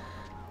yours?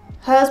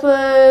 Hers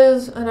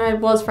was, and I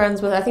was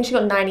friends with, I think she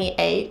got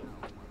 98.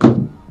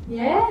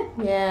 Yeah?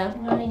 Yeah.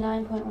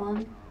 99.1.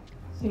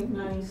 I think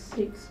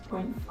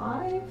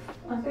 96.5,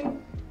 I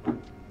think.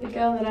 The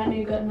girl that I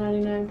knew got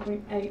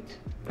 99.8.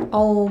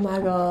 Oh my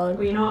god.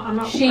 Well, I'm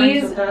not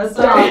She's friends with her,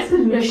 ducks.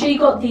 No, she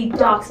got the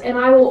ducks, and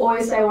I will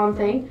always say one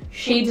thing,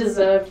 she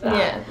deserved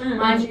that. Yeah.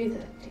 Mind you,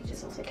 the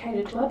teachers also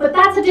catered to her, but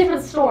that's a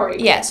different story.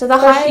 Yeah, so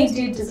she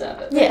did deserve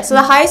it. Yeah, so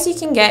the highest you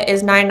can get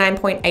is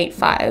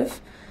 99.85.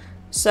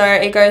 So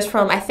it goes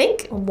from, I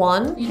think,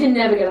 1. You can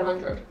never get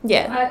 100.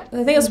 Yeah.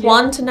 I think it's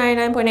 1 to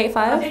 99.85.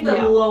 I think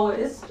the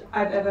lowest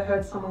I've ever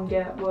heard someone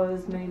get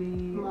was maybe...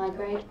 My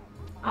grade.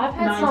 I've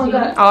had 19. someone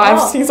get... I've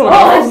seen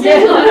someone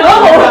get...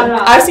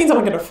 I've seen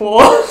someone get a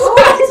 4. I've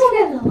seen someone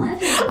get an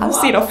 11. I've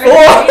seen a 4.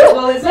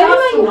 Well, it's Maybe not my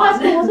high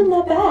school one. wasn't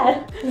that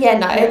bad. Yeah,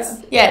 no,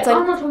 it's like...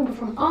 I'm not talking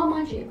from... Oh,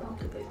 mind you,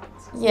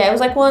 yeah, it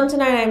was like 1 to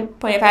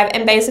 99.85,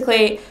 and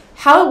basically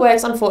how it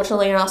works,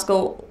 unfortunately, in our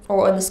school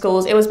or in the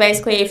schools, it was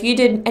basically if you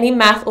did any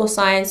math or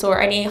science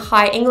or any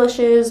high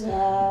Englishes,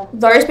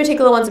 those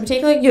particular ones in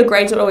particular, your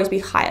grades would always be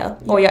higher,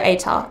 or your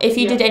ATAR. If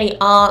you did any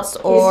arts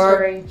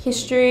or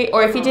history,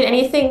 or if you did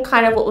anything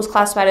kind of what was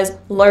classified as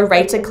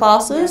low-rated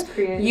classes,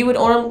 you would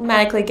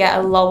automatically get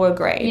a lower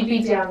grade. You'd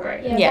be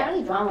downgraded. Yeah,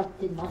 apparently drama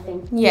did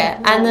nothing.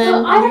 Yeah, and then...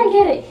 No, I don't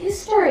get it.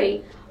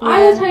 History. Yeah.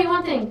 I will tell you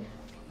one thing.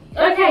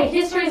 Okay,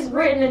 history's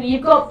written and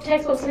you've got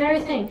textbooks and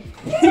everything.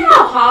 You know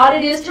how hard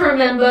it is to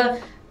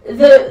remember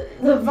the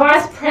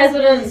vice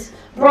president's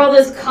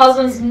brother's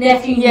cousin's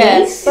nephew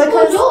niece?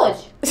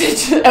 Because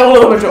All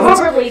of them are George.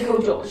 Probably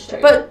called George too.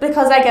 But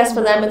because I guess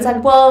for them it's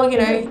like, well, you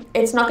know,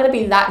 it's not going to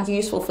be that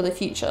useful for the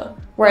future.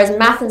 Whereas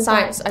math and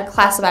science are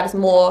classified as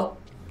more,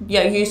 you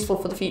know, useful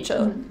for the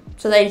future.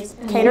 So they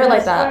cater it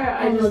like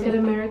that. And look at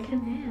America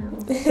now.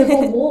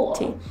 Civil War.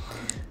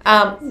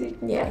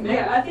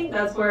 Yeah, I think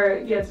that's where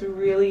it gets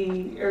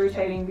really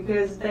irritating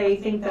because they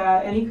think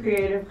that any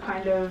creative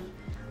kind of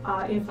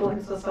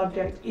influence or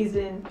subject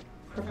isn't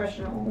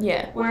professional.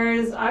 Yeah.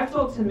 Whereas I've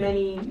talked to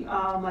many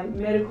like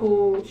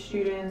medical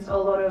students, a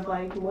lot of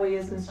like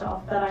lawyers and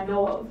stuff that I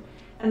know of,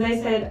 and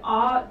they said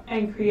art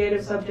and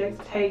creative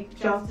subjects take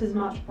just as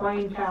much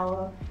brain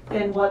power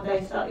than what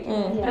they study.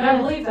 And I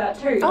believe that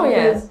too. Oh,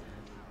 because,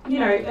 you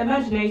know,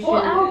 imagination.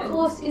 Well, our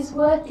course is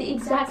worth the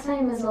exact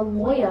same as a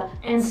lawyer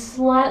and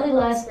slightly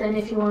less than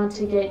if you want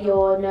to get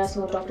your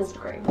nursing or doctor's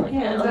degree. Like,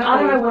 exactly. I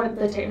don't know what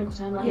the technical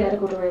term, like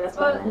medical degree, that's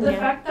what But the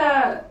fact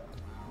that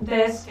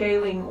they're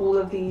scaling all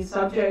of these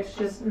subjects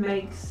just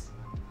makes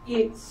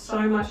it so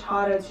much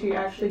harder to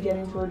actually get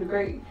into a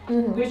degree,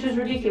 which is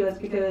ridiculous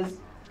because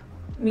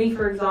me,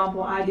 for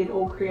example, I did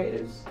all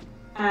creatives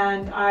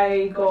and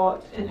I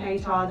got an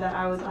ATAR that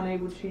I was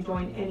unable to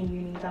join any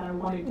uni that I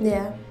wanted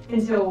to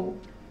until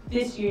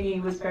this uni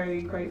was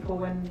very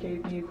grateful and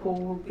gave me a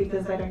call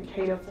because they don't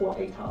cater for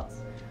ATARs.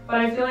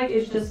 But I feel like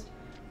it's just,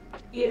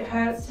 it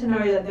hurts to know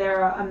that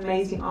there are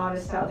amazing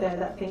artists out there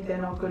that think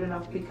they're not good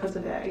enough because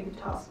of their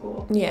ATAR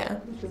score. Yeah.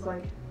 Which is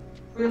like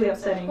really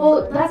upsetting.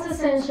 Well, that's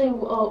essentially,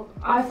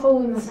 I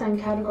fall in the same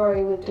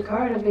category with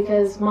Dakota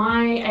because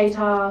my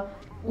ATAR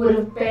would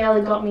have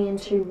barely got me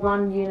into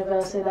one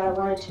university that I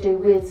wanted to do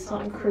with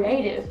something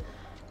creative.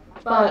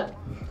 But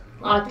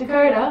like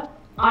Dakota,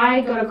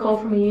 I got a call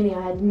from a uni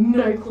I had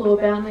no clue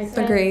about and they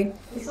said, Agree.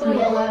 we saw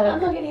your work.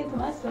 I'm not getting into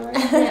my story.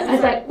 I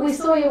was like, we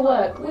saw your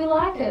work, we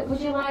like it, would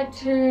you like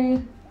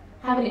to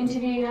have an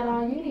interview at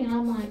our uni? And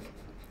I'm like,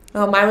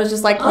 oh, mine was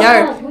just like,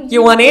 yo,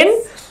 you want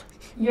in?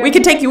 Yeah. We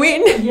can take you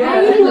in.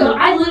 Yeah.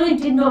 I literally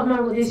did not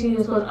know what this uni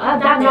was called. That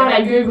night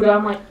I googled it,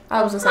 I'm like,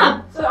 I was just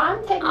like, So I'm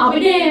I'll be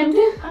damned.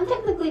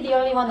 technically the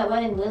only one that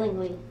went in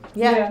willingly.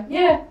 Yeah.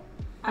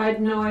 I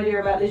had no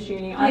idea about this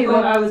uni. I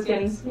thought I was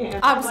getting scammed.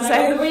 I was the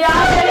same. When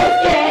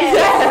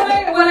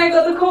I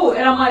got the call,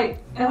 and I'm like,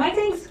 am I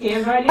getting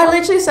scammed right now? I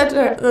literally said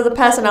to the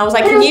person, I was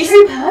like, But can it you... was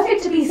too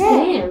perfect to be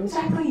scammed.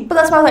 Exactly. But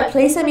that's why I was like,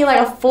 please send me like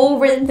a full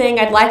written thing.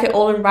 I'd like it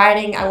all in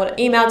writing. I want it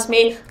emailed to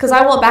me because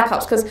I want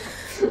backups. Because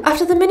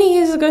after the many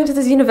years of going to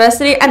this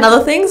university and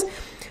other things,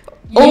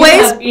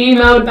 always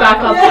emailed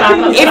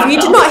backups. if you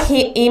do not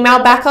email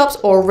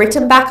backups or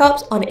written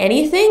backups on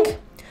anything,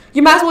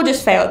 you might as well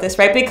just fail at this,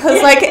 right?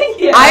 Because like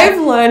I've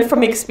learned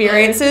from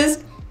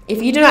experiences, if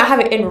you do not have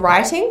it in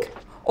writing,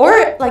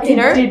 or like you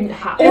know, didn't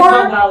have It's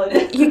not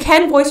valid. you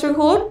can voice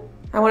record.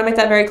 I want to make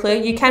that very clear.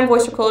 You can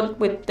voice record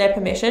with their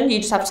permission. You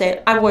just have to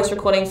say, I'm voice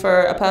recording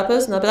for a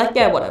purpose, and they'll be like,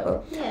 yeah,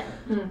 whatever. Yeah.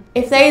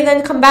 If they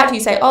then come back to you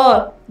say,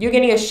 oh, you're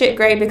getting a shit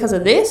grade because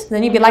of this,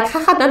 then you'd be like,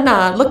 haha,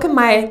 nah, look at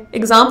my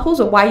examples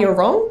of why you're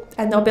wrong.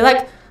 And they'll be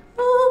like,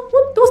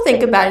 oh, we'll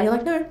think about it. And you're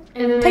like, no.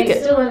 And then Take they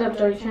it. still end up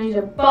trying to change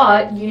it,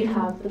 but you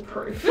have the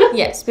proof.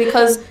 Yes,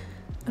 because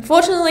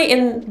unfortunately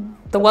in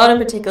the world in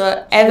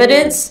particular,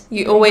 evidence,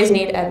 you always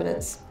need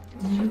evidence.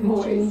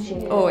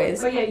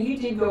 Always. But yeah, you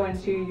did go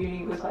into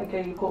uni with like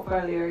a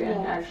portfolio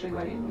and actually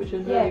went in, which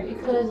is Yeah, really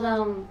because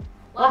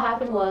what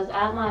happened was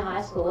at my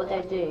high school, what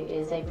they do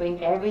is they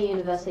bring every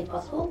university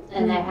possible,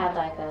 and they have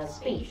like a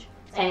speech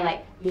saying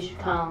like you should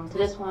come to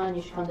this one,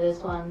 you should come to this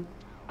one,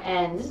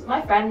 and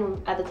my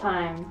friend at the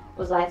time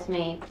was like to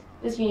me,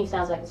 this uni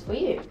sounds like it's for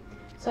you.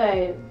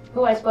 So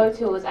who I spoke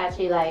to was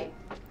actually like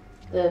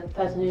the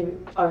person who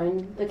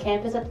owned the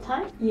campus at the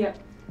time. Yeah.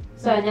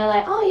 So and they're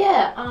like, oh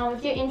yeah,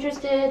 if you're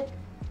interested,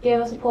 give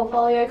us a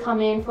portfolio,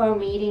 come in for a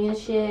meeting and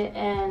shit,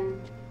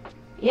 and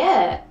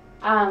yeah,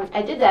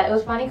 I did that. It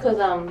was funny because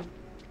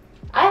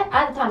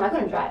at the time I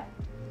couldn't drive.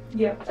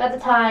 Yeah. So at the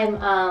time,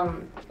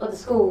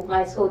 what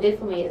my school did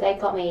for me is they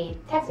got me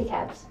taxi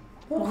cabs.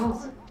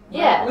 Oh.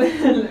 Yeah.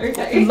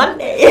 Okay.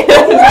 Monday.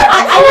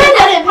 I learned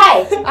that in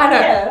pay. I know.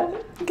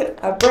 Yeah. Get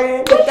a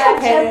brand with that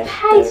To head.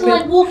 pay to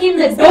like walk in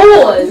the Do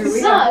doors.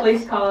 we No. have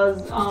police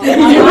cars?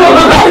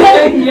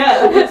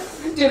 Yeah.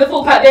 Do the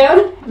full pat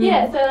down.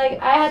 Yeah, so like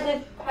I had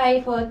to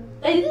pay for.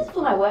 They did this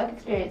for my work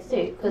experience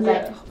too, because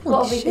like Holy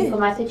obviously shit. for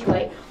my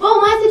situation. Well,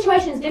 my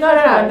situation's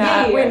different.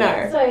 No, we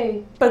know.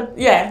 So But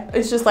yeah,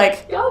 it's just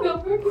like, Y'all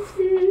got work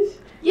experience.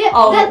 yeah,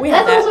 Oh, we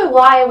had that's that. also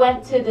why I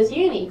went to this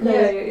uni,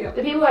 because Yeah.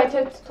 the people I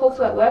took to talk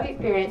to at work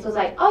experience was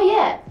like, oh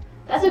yeah,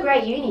 that's a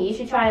great uni. You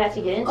should try and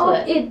actually get into Oh,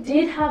 it. it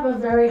did have a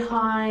very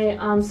high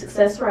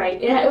success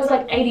rate. It was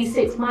like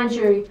 86, mind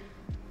you,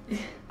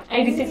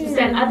 86%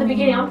 at the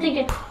beginning. I'm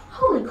thinking,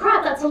 holy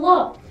crap, that's a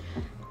lot.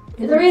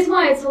 The reason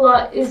why it's a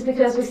lot is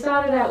because we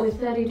started out with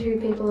 32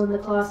 people in the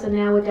class and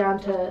now we're down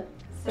to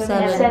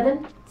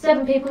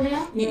seven people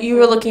now. you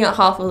were looking at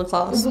half of the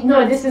class.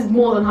 No, this is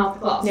more than half the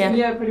class. Yeah.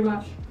 Yeah, pretty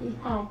much.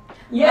 Hi.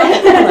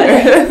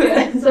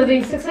 Yeah. So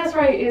the success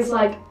rate is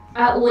like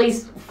at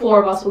least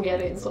 4 of us will get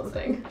in, sort of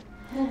thing.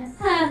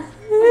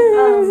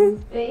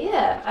 But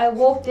yeah, I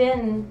walked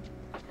in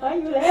Why are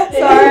you laughing?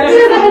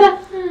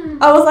 Sorry.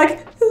 I was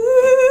like,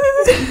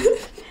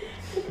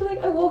 Because,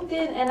 like, I walked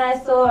in and I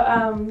saw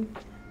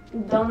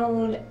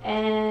Donald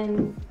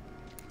and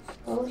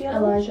what was the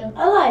other one?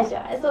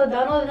 Elijah. I saw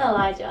Donald and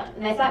Elijah,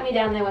 and they sat me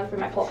down. They went through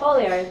my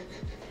portfolio.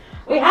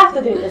 We have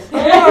to do this.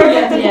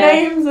 the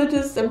names are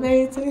just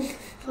amazing.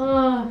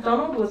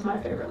 Donald was my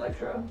favorite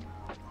lecturer.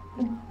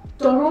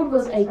 Donald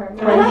was a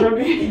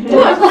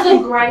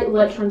great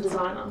lecturer and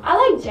designer.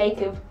 I like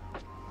Jacob.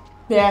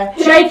 Yeah.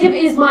 Jacob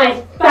is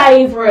my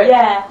favourite.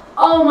 Yeah.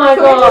 Oh my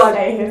Can we just god.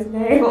 say his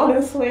name,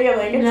 honestly?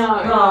 Like, it's, No.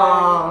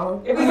 Aw.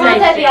 If We we can't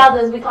can't say the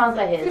others. We can't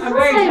say his. Just I'm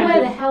very say where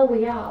tempted. the hell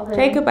we are. Then.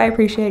 Jacob, I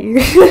appreciate you.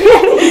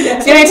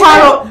 It's the only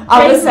time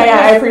I'll just say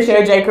I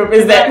appreciate Jacob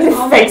is that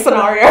fake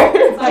scenario.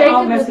 It's like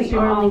I'll Jacob was message the you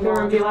only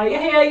after and be like,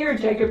 hey, you're a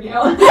Jacob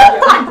now.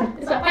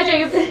 It's like, hi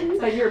Jacob.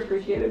 It's like, you're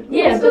appreciated.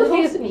 Yeah, Still but the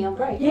thing talks is, to me. I'm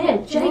great. yeah,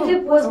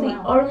 Jacob was Oh, the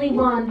wow. only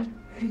one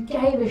who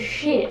gave a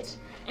shit.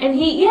 And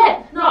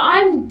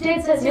I'm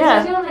dead set. Yeah.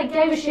 He's the one that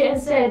gave a shit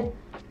and said,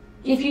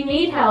 if you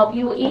need help,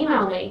 you will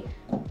email me.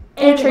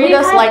 And treat we've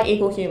us had- like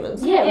equal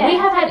humans. Yeah, Yeah. we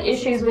have had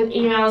issues with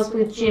emails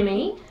with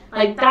Jimmy.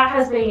 Like, that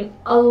has been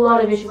a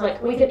lot of issues.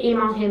 Like, we could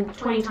email him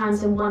 20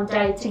 times in one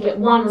day to get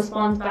one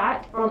response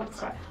back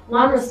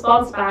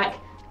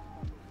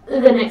the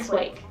next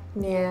week.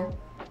 Yeah.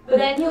 But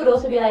then he would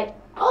also be like,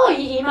 "Oh,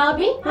 you emailed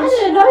me? I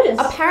didn't notice."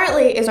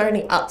 Apparently, it's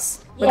only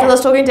us. Because Yeah. I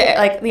was talking to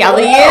like the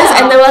other years,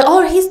 and they were like,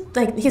 "Oh,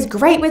 he's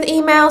great with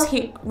emails.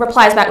 He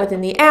replies back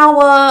within the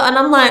hour," and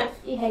I'm like,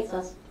 He hates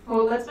us.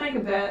 Well, let's make a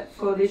bet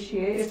for this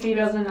year. If he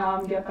doesn't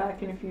get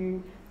back in a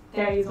few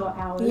days or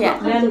hours, Yeah.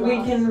 then we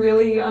can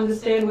really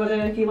understand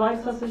whether he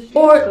likes us as students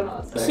Or or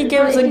not. So. he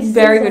gives Like, a if he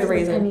very sees good us as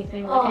reason.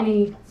 Anything, like Oh.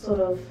 any sort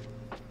of.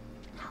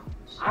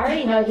 I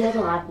already know he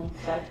doesn't like me.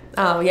 So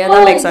Oh yeah, Well,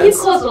 that makes sense.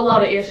 He's caused a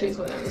lot of issues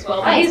with him as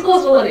well. But he's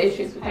caused a lot of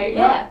issues with Hey, him.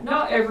 Yeah.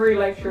 not every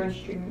lecturer and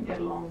student get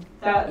along.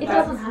 It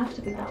doesn't have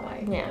to be that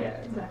way. Yeah. Yeah,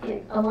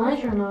 exactly.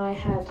 Elijah and I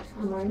had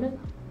a moment.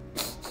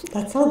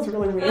 That sounds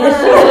really weird.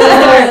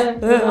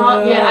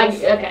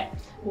 Okay.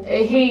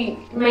 He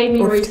made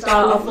me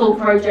restart a full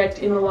project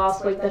in the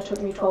last week that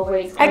took me 12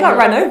 weeks. I got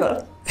run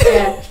over.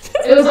 Yeah.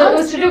 It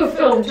was to do with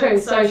film too,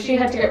 so she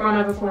had to get run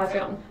over for my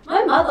film.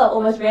 my mother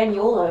almost ran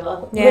you all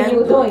over Yeah. when you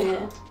were doing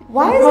it.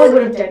 Why I is probably it?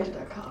 would have dented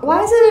her car.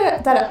 Why is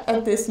it that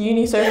at this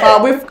uni so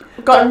far we've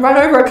gotten run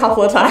over a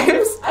couple of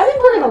times? I've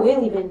been put in a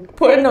wheelie bin.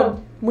 Put in a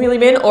wheelie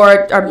bin or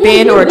a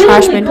bin or a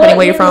trash bin, depending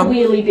where you're from.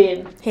 Wheelie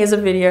bin. Here's a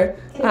video.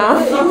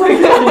 Oh my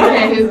god.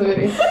 Yeah, here's the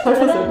video. That was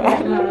so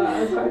bad. No,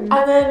 that's fine.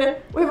 And then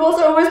we've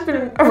also almost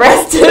been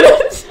arrested.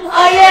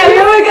 Oh yeah, we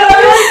were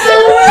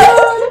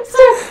going.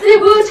 So we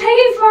were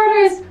taking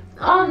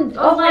photos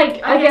of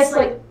like, I guess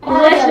like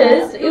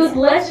letters. It was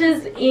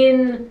letters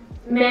in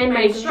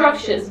man-made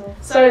structures.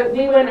 So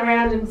we went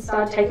around and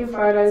started taking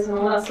photos and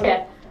all that stuff.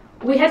 Yeah.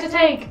 We had to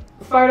take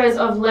photos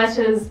of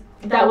letters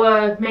that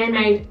were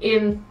man-made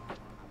in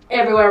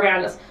everywhere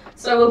around us.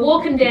 So we're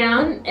walking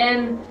down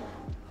and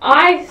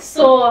I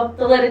saw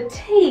the letter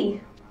T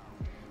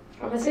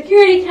from a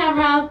security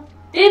camera.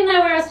 Didn't know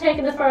where I was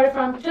taking the photo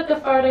from. Took a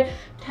photo.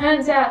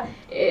 Turns out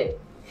it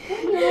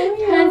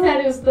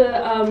was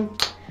the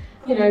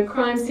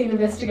crime scene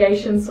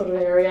investigation sort of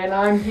area, and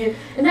I'm here.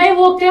 And they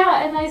walked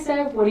out and they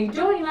said, "What are you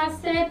doing?" And I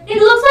said, "It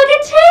looks like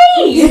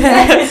a T."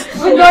 Yes.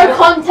 With no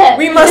context.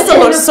 We must have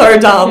looked so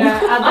dumb. Yeah,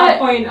 at that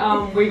point,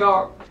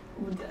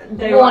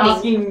 they were Warning.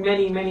 asking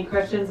many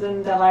questions,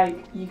 and they're like,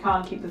 you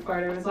can't keep the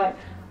photo. It's like,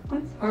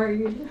 I'm sorry.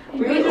 We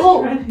were just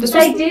Well, trying to-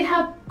 they did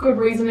have good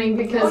reasoning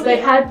because they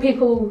had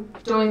people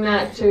doing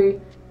that to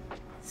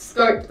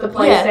scope the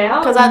place Yeah,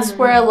 out. because that's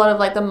where a lot of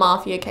like the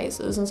mafia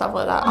cases and stuff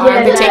like that are Yeah,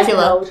 in that's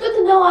particular. It's good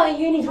to know our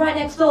uni's right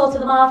next door to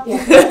the mafia.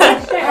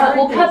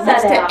 We'll cut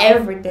That's that to out.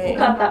 everything.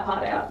 We'll cut that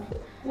part out.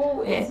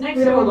 Well, it's Yeah.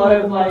 next to a lot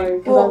of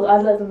like. Because I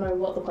let them know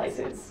what the place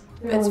is.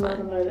 It's I let fine.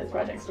 them know that's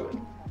right next to it.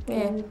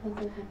 Yeah.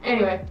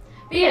 Anyway,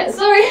 but yeah,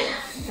 sorry.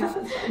 Yeah,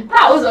 that's fine.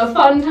 That was a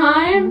fun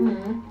time.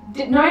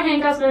 Mhm. No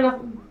handcuffs, no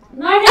nothing.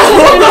 No handcuffs,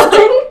 no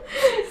nothing.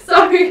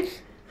 So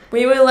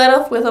We were let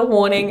off with a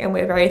warning and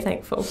we're very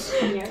thankful.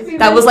 Yes.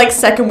 That was like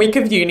second week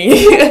of uni.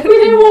 we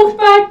then walked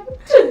back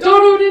to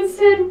Donald and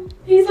said,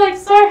 he's like,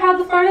 "So how'd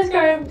the photos go?"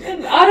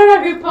 And I don't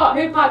know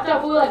who piped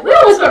up. We were like, we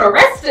almost got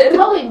arrested.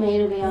 Probably me,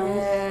 to be honest.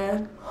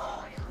 Yeah.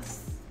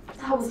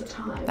 That was a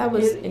time. That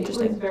was It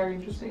interesting. was very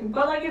interesting.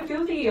 But like, I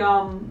feel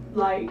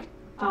the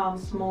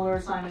smaller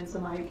assignments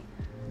and like,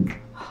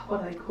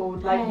 what are they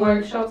called? Like Hey.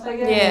 workshops, I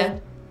guess.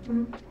 Yeah.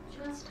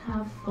 Just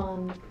have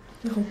fun.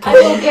 I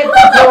will get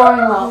the drawing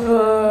off.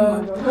 Uh,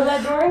 Remember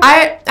that drawing?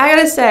 I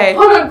gotta say,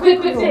 Hold on,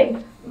 quick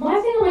thing. My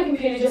thing on my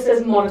computer just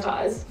says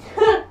monetize.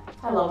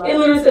 I love It it.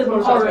 literally says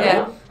monetize right yeah.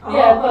 now.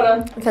 Yeah, hold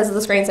on. because of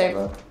the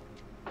screensaver.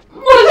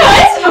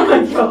 Monetize! Oh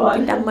my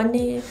god. That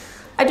money.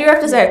 I do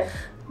have to say,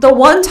 the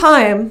one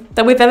time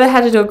that we've ever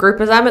had to do a group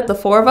assignment, the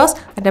four of us,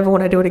 I never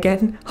want to do it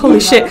again. Holy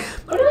shit.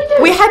 What do we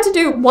do? We had to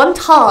do one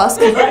task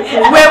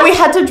where we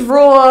had to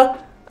draw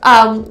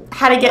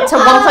how to get to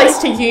one place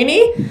to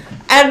uni.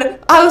 And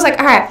I was like,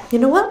 alright, you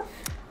know what?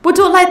 we'll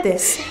do it like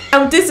this.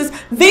 And this is,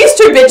 these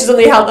two bitches on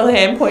the other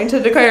hand, pointing to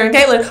Dakota and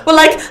Caitlin, were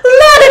like,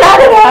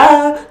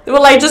 la-da-da-da-da. They were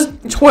like just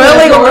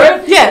twirling on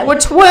the, we're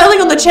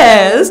twirling on the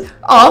chairs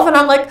off, and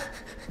I'm like,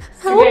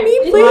 help me,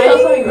 please.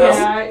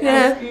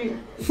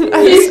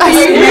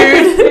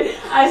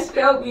 I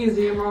spelled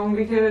museum wrong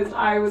because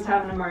I was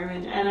having a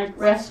moment and a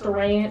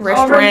Restaurant.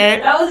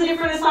 that was a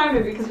different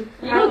assignment because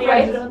apparently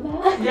I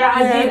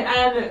did,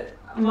 and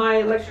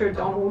my lecturer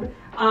Donald,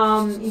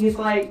 he's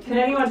like, can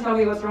anyone tell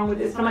me what's wrong with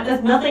this? And I'm like,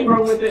 there's nothing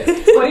wrong with it.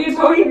 What are you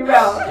talking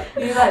about?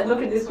 And he's like,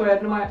 look at this word,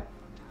 and I'm like,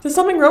 there's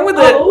something wrong with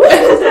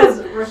it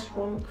says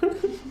restaurant.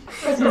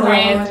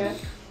 Restaurant.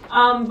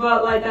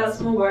 But like that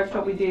small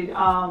workshop we did,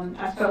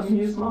 I spelled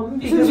museum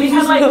because we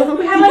had like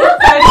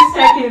 30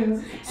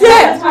 seconds.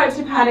 Yeah. I started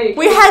to panic.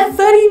 We had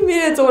 30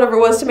 minutes or whatever it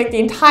was to make the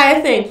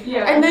entire thing.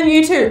 Yeah. And then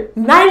you two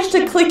managed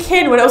to click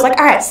in when it was like,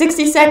 alright,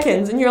 60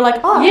 seconds. And you're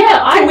like, oh, Yeah,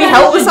 can we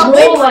help with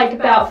something? Draw, like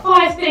about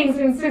 5 things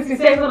in 60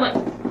 seconds. I'm like,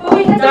 But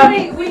we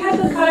had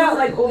to cut out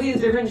like all these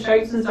different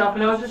shapes and stuff,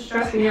 and I was just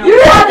stressing out. You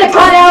have to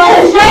cut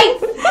out the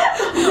shapes!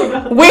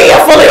 We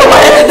are fully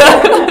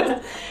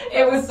aware.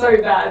 It was so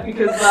bad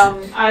because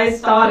I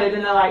started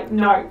and they're like,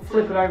 no,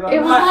 flip it over.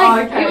 it was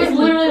I'm like, it was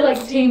literally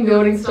like team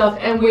building stuff,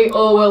 and we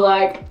all were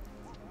like,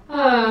 we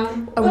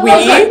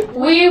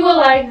were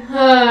like,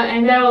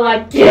 and they were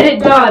like, get it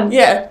done.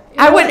 Yeah.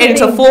 I went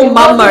into full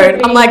mum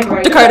mode. I'm like,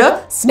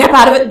 Dakota, snap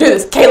out of it, do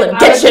this. Caitlin,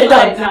 get shit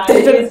done. Nah,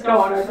 it's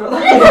going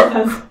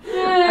over.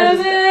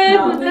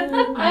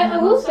 I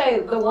will say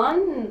the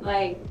one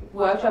like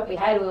workshop we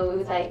had where we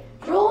was like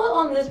draw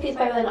on this piece of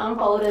paper and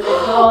unfold it and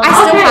draw.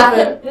 I still have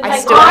it. It's I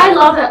like, still I have it.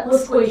 love that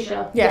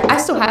LaSquisha. Yeah, I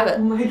still have Oh it.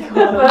 my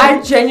god.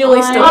 I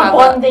genuinely still a have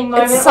bonding it.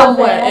 moment It's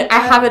somewhere. there. I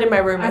have it in my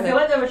room. I feel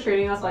like they were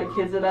treating us like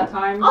kids at that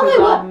time. Oh, they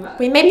 'cause, were.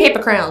 We made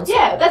paper crowns.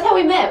 Yeah, that's how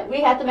we met.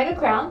 We had to make a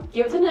crown,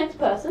 give it to the next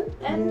person,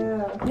 and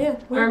Yeah. Yeah.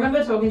 I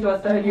remember talking to a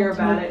third year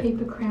about it.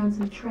 Paper crowns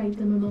and trade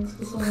them amongst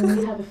us all, and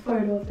we have a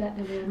photo of that,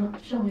 and we're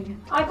not showing it.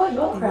 I got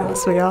your crown.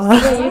 Yes, we are.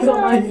 Yeah, you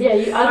got mine. Yeah,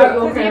 I got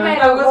your crown.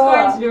 I was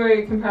going to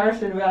do a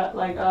comparison about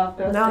like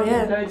first No, and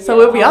yeah. third year. So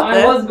we'll be up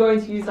there. I was going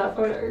to use that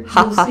photo.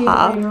 Ha You'll ha see it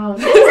ha. later on.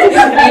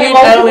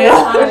 Totally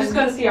are. We're just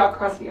going to see our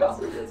crusty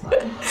asses. It's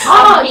like,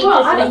 Oh,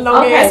 well, I don't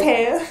Long ass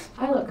okay. hair.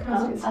 I look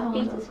crusty as hell. I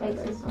beat his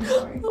faces. I'm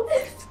sorry.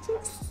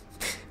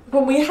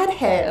 When we had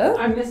hair.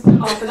 I missed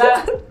half of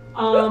that.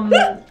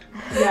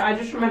 Yeah, I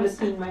just remember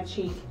seeing my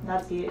cheek.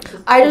 That's it.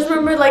 I just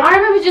remember like I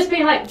remember just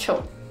being like,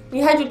 chill.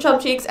 you had your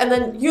chub cheeks, and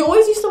then you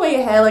always used to wear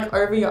your hair like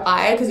over your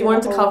eye because you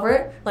wanted to cover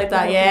it like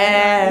that.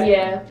 Yeah.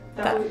 Yeah.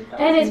 That was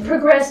And it's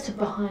progressed to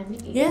behind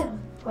the ear. Yeah.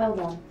 Well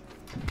done.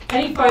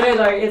 any photo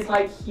though, it's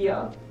like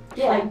here.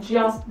 Yeah. Like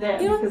just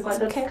there. You know, because like it's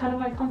that's okay. kind of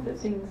my comfort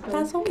thing. So.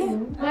 That's okay.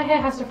 My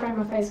hair has to frame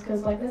my face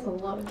because like there's a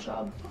lot of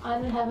chub. I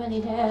don't have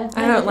any hair.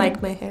 I don't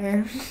like my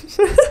hair.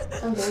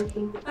 I'm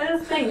joking. I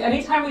just think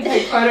anytime we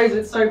take photos,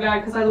 it's so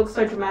bad because I look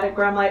so dramatic.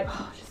 Where I'm like,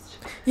 oh, just.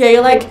 Yeah,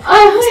 you're like,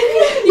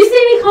 You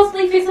see me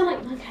constantly fix. I'm like,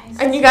 okay.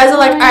 and you guys are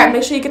like, alright,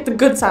 make sure you get the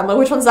good side. Like,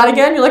 which one's that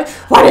again? You're like,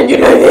 why didn't you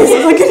know this?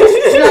 It's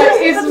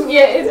like,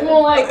 It's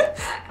more like.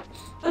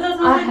 But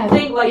that's I not the have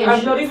thing. Like I'm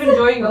issues. not even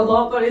enjoying a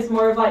lot, but it's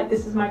more of like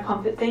this is my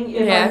comfort thing.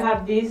 If Yeah. I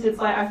have this, it's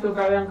like I feel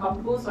very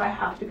uncomfortable, so I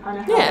have to kind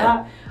of have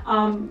Yeah.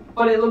 that.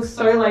 But it looks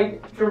so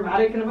like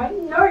dramatic, and I'm like,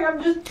 no,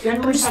 I'm just I'm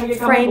generally just trying to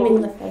get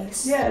framing comfortable. the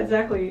face. Yeah,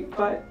 exactly.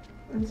 But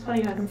it's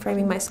funny. I'm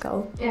framing my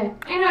skull. Yeah.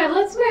 Anyway,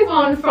 let's move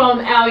on from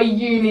our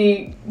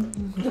uni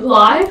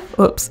life.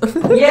 Oops.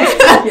 Yeah,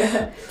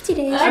 yeah.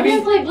 I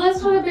guess like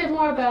let's talk a bit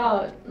more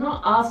about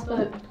not us,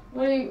 but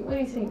what do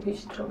you think we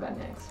should talk about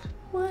next?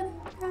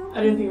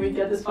 I didn't think we'd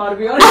get this far, to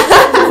be honest.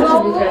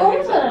 Well, we're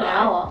almost at an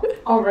hour.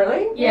 Oh,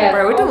 really? Yeah.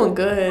 Bro, we're doing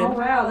good. Oh,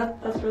 wow,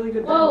 that's really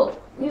good. Well,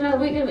 you know,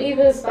 we can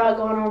either start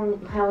going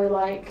on how we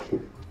like,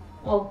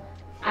 well,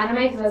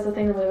 anime because that's the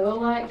thing that we all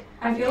like.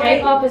 I feel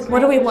K-pop like is.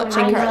 What are we great,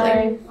 watching and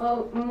currently?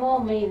 Well,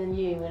 more me than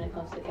you when it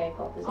comes to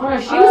K-pop. Oh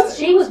no,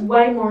 she was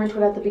way more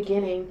into it at the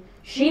beginning.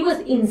 She was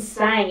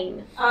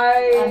insane.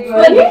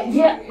 But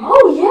yeah.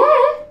 Oh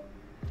yeah.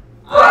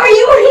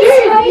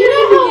 You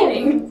know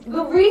beginning.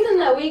 The reason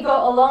that we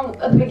got along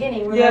at the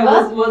beginning, remember?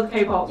 Yeah, was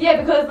K-pop.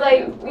 Yeah, because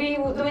like we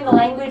were doing the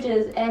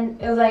languages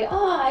and it was like,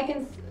 oh, I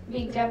can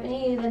speak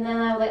Japanese, and then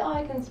I was like, oh,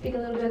 I can speak a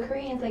little bit of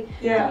Korean. It's like,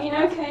 Yeah. you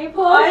know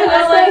K-pop? And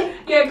I was like,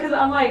 yeah, because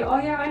I'm like, oh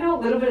yeah, I know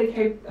a little bit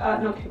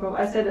of not K-pop.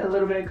 I said a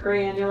little bit of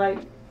Korean. You're like,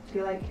 do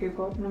you like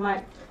K-pop? And I'm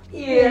like,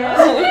 yeah.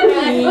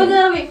 we're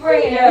gonna be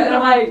free. Yeah, and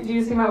I'm like, do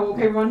you see my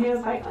wallpaper on here?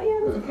 It's like, oh yeah,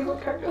 there's a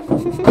K-pop character.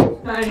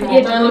 No, anyway.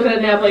 Yeah, don't look at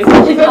it now, please.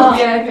 Oh,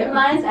 Yeah, okay.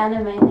 mine's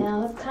anime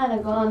now. It's kind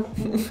of gone.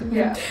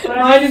 Yeah. But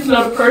Mine is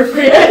not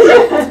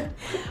appropriate.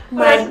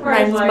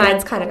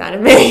 Mine's kind of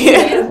anime.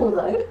 Beautiful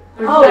though.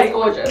 Oh, it's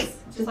gorgeous.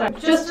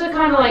 just Just to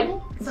kind of like,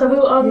 so we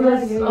were on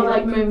this, or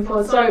like moving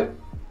forward. So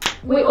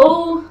we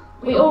all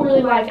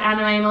really like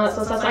anime and all that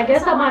sort of stuff. So I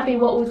guess that might be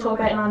what we'll talk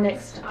about in our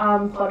next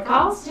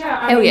podcast. yeah,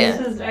 I Hell mean, yeah.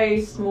 this is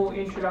a small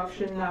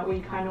introduction that we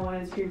kind of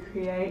wanted to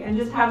create and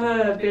just have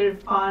a bit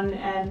of fun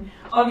and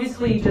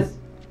obviously just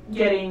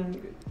getting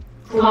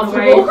pulled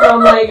away Comfortable.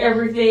 from like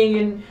everything.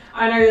 And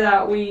I know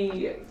that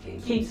we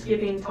keep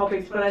skipping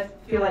topics, but I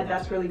feel like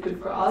that's really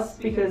good for us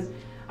because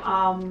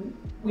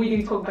we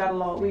do talk about a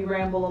lot, we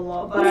ramble a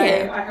lot, but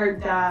I hope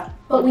that...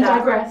 But we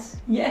digress.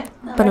 Yeah.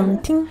 I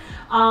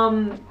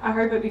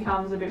hope it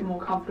becomes a bit more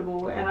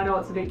comfortable, and I know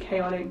it's a bit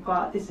chaotic,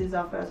 but this is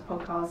our first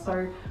podcast,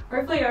 so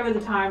hopefully over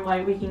the time,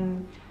 like, we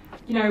can,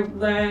 you know,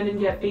 learn and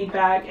get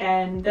feedback,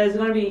 and there's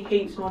going to be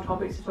heaps more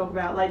topics to talk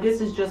about. Like,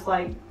 this is just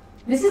like...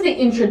 This is the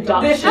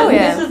introduction.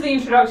 This is the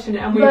introduction,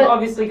 and we've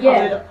obviously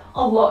covered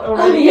a lot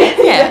already.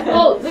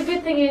 Well, the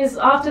good thing is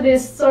after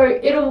this, so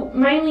it'll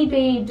mainly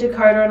be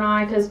Dakota and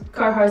I as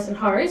co-host and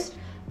host,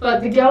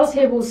 but the girls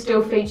here will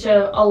still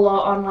feature a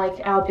lot on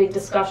like our big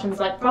discussions.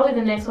 Like probably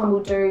the next one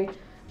we'll do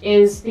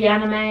is the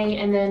anime,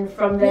 and then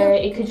from there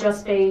it could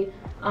just be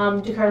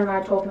Dakota and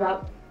I talk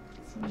about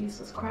some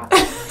useless crap.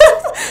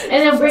 And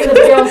then bring the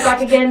girls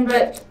back again,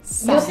 but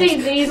you'll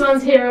see these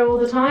ones here all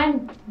the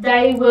time.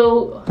 They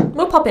will...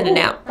 We'll pop in and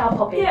out. They'll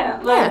pop in. Yeah,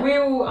 like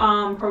we'll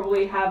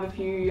probably have a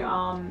few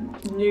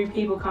new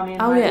people come in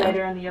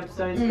later in the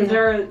episodes, because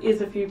there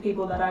is a few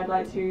people that I'd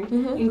like to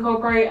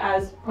incorporate,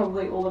 as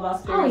probably all of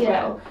us do as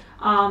well.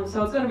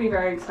 So it's going to be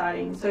very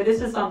exciting. So this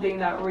is something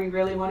that we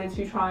really wanted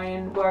to try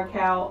and work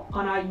out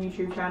on our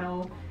YouTube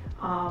channel.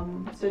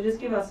 So just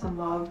give us some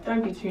love.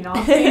 Don't be too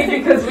nasty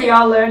because we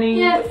are learning.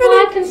 Yeah,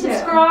 like and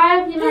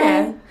subscribe, you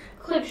know.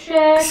 Click,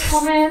 share,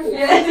 comment,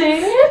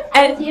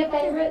 and your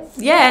favourites.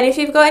 Yeah, and if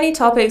you've got any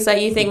topics that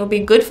you think would be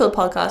good for the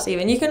podcast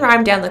even, you can write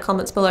them down in the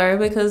comments below,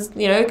 because,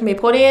 you know, it can be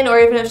put in, or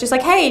even if it's just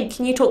like, hey,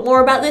 can you talk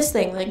more about this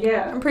thing? Like,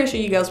 I'm pretty sure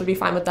you girls would be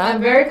fine with that.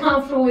 I'm very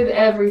comfortable with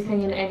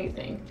everything and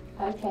anything.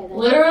 Okay, then.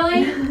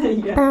 Literally,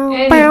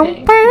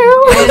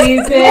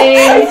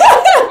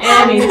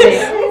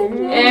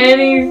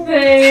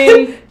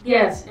 anything.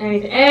 Yes,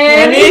 anything. I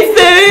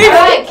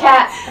like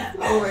cats.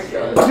 Oh my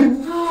god.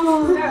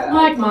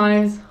 Like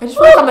mine. I just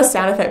feel like I'm a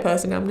sound effect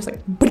person now. I'm just like...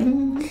 I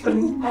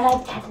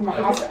like cats in the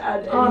house.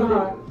 Oh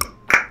no.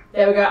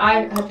 There we go.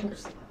 I had to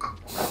just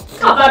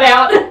cut that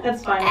out.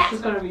 That's fine. It's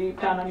just going to be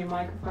down on your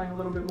microphone a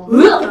little bit more.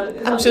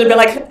 I'm just going to be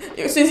like,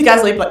 as soon as you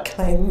guys leave, like,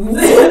 cleanse.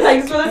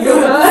 Thanks for the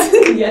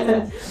filter.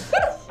 Yeah.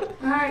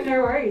 Alright, no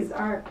worries.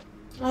 Alright.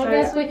 I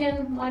guess we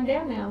can wind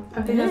down now.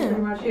 I think that's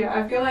pretty much it.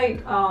 I feel like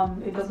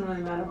it doesn't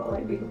really matter, but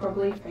like we could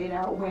probably fade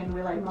out when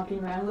we're like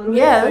mucking around a little bit.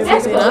 Yeah, so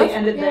that's we could probably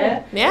end it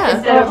there. Yeah.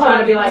 Instead of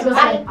trying to be like,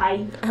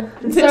 bye.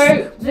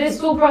 So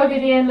this will probably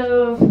be the end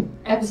of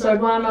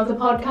episode 1 of the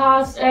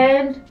podcast,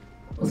 and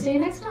we'll see you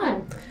next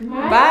time.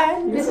 Right?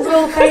 Bye. This is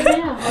all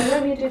fading out. I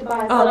don't need to do the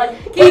bye. Oh. So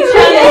like, keep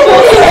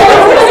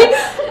chatting.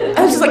 I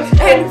was just like,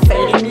 and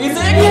fading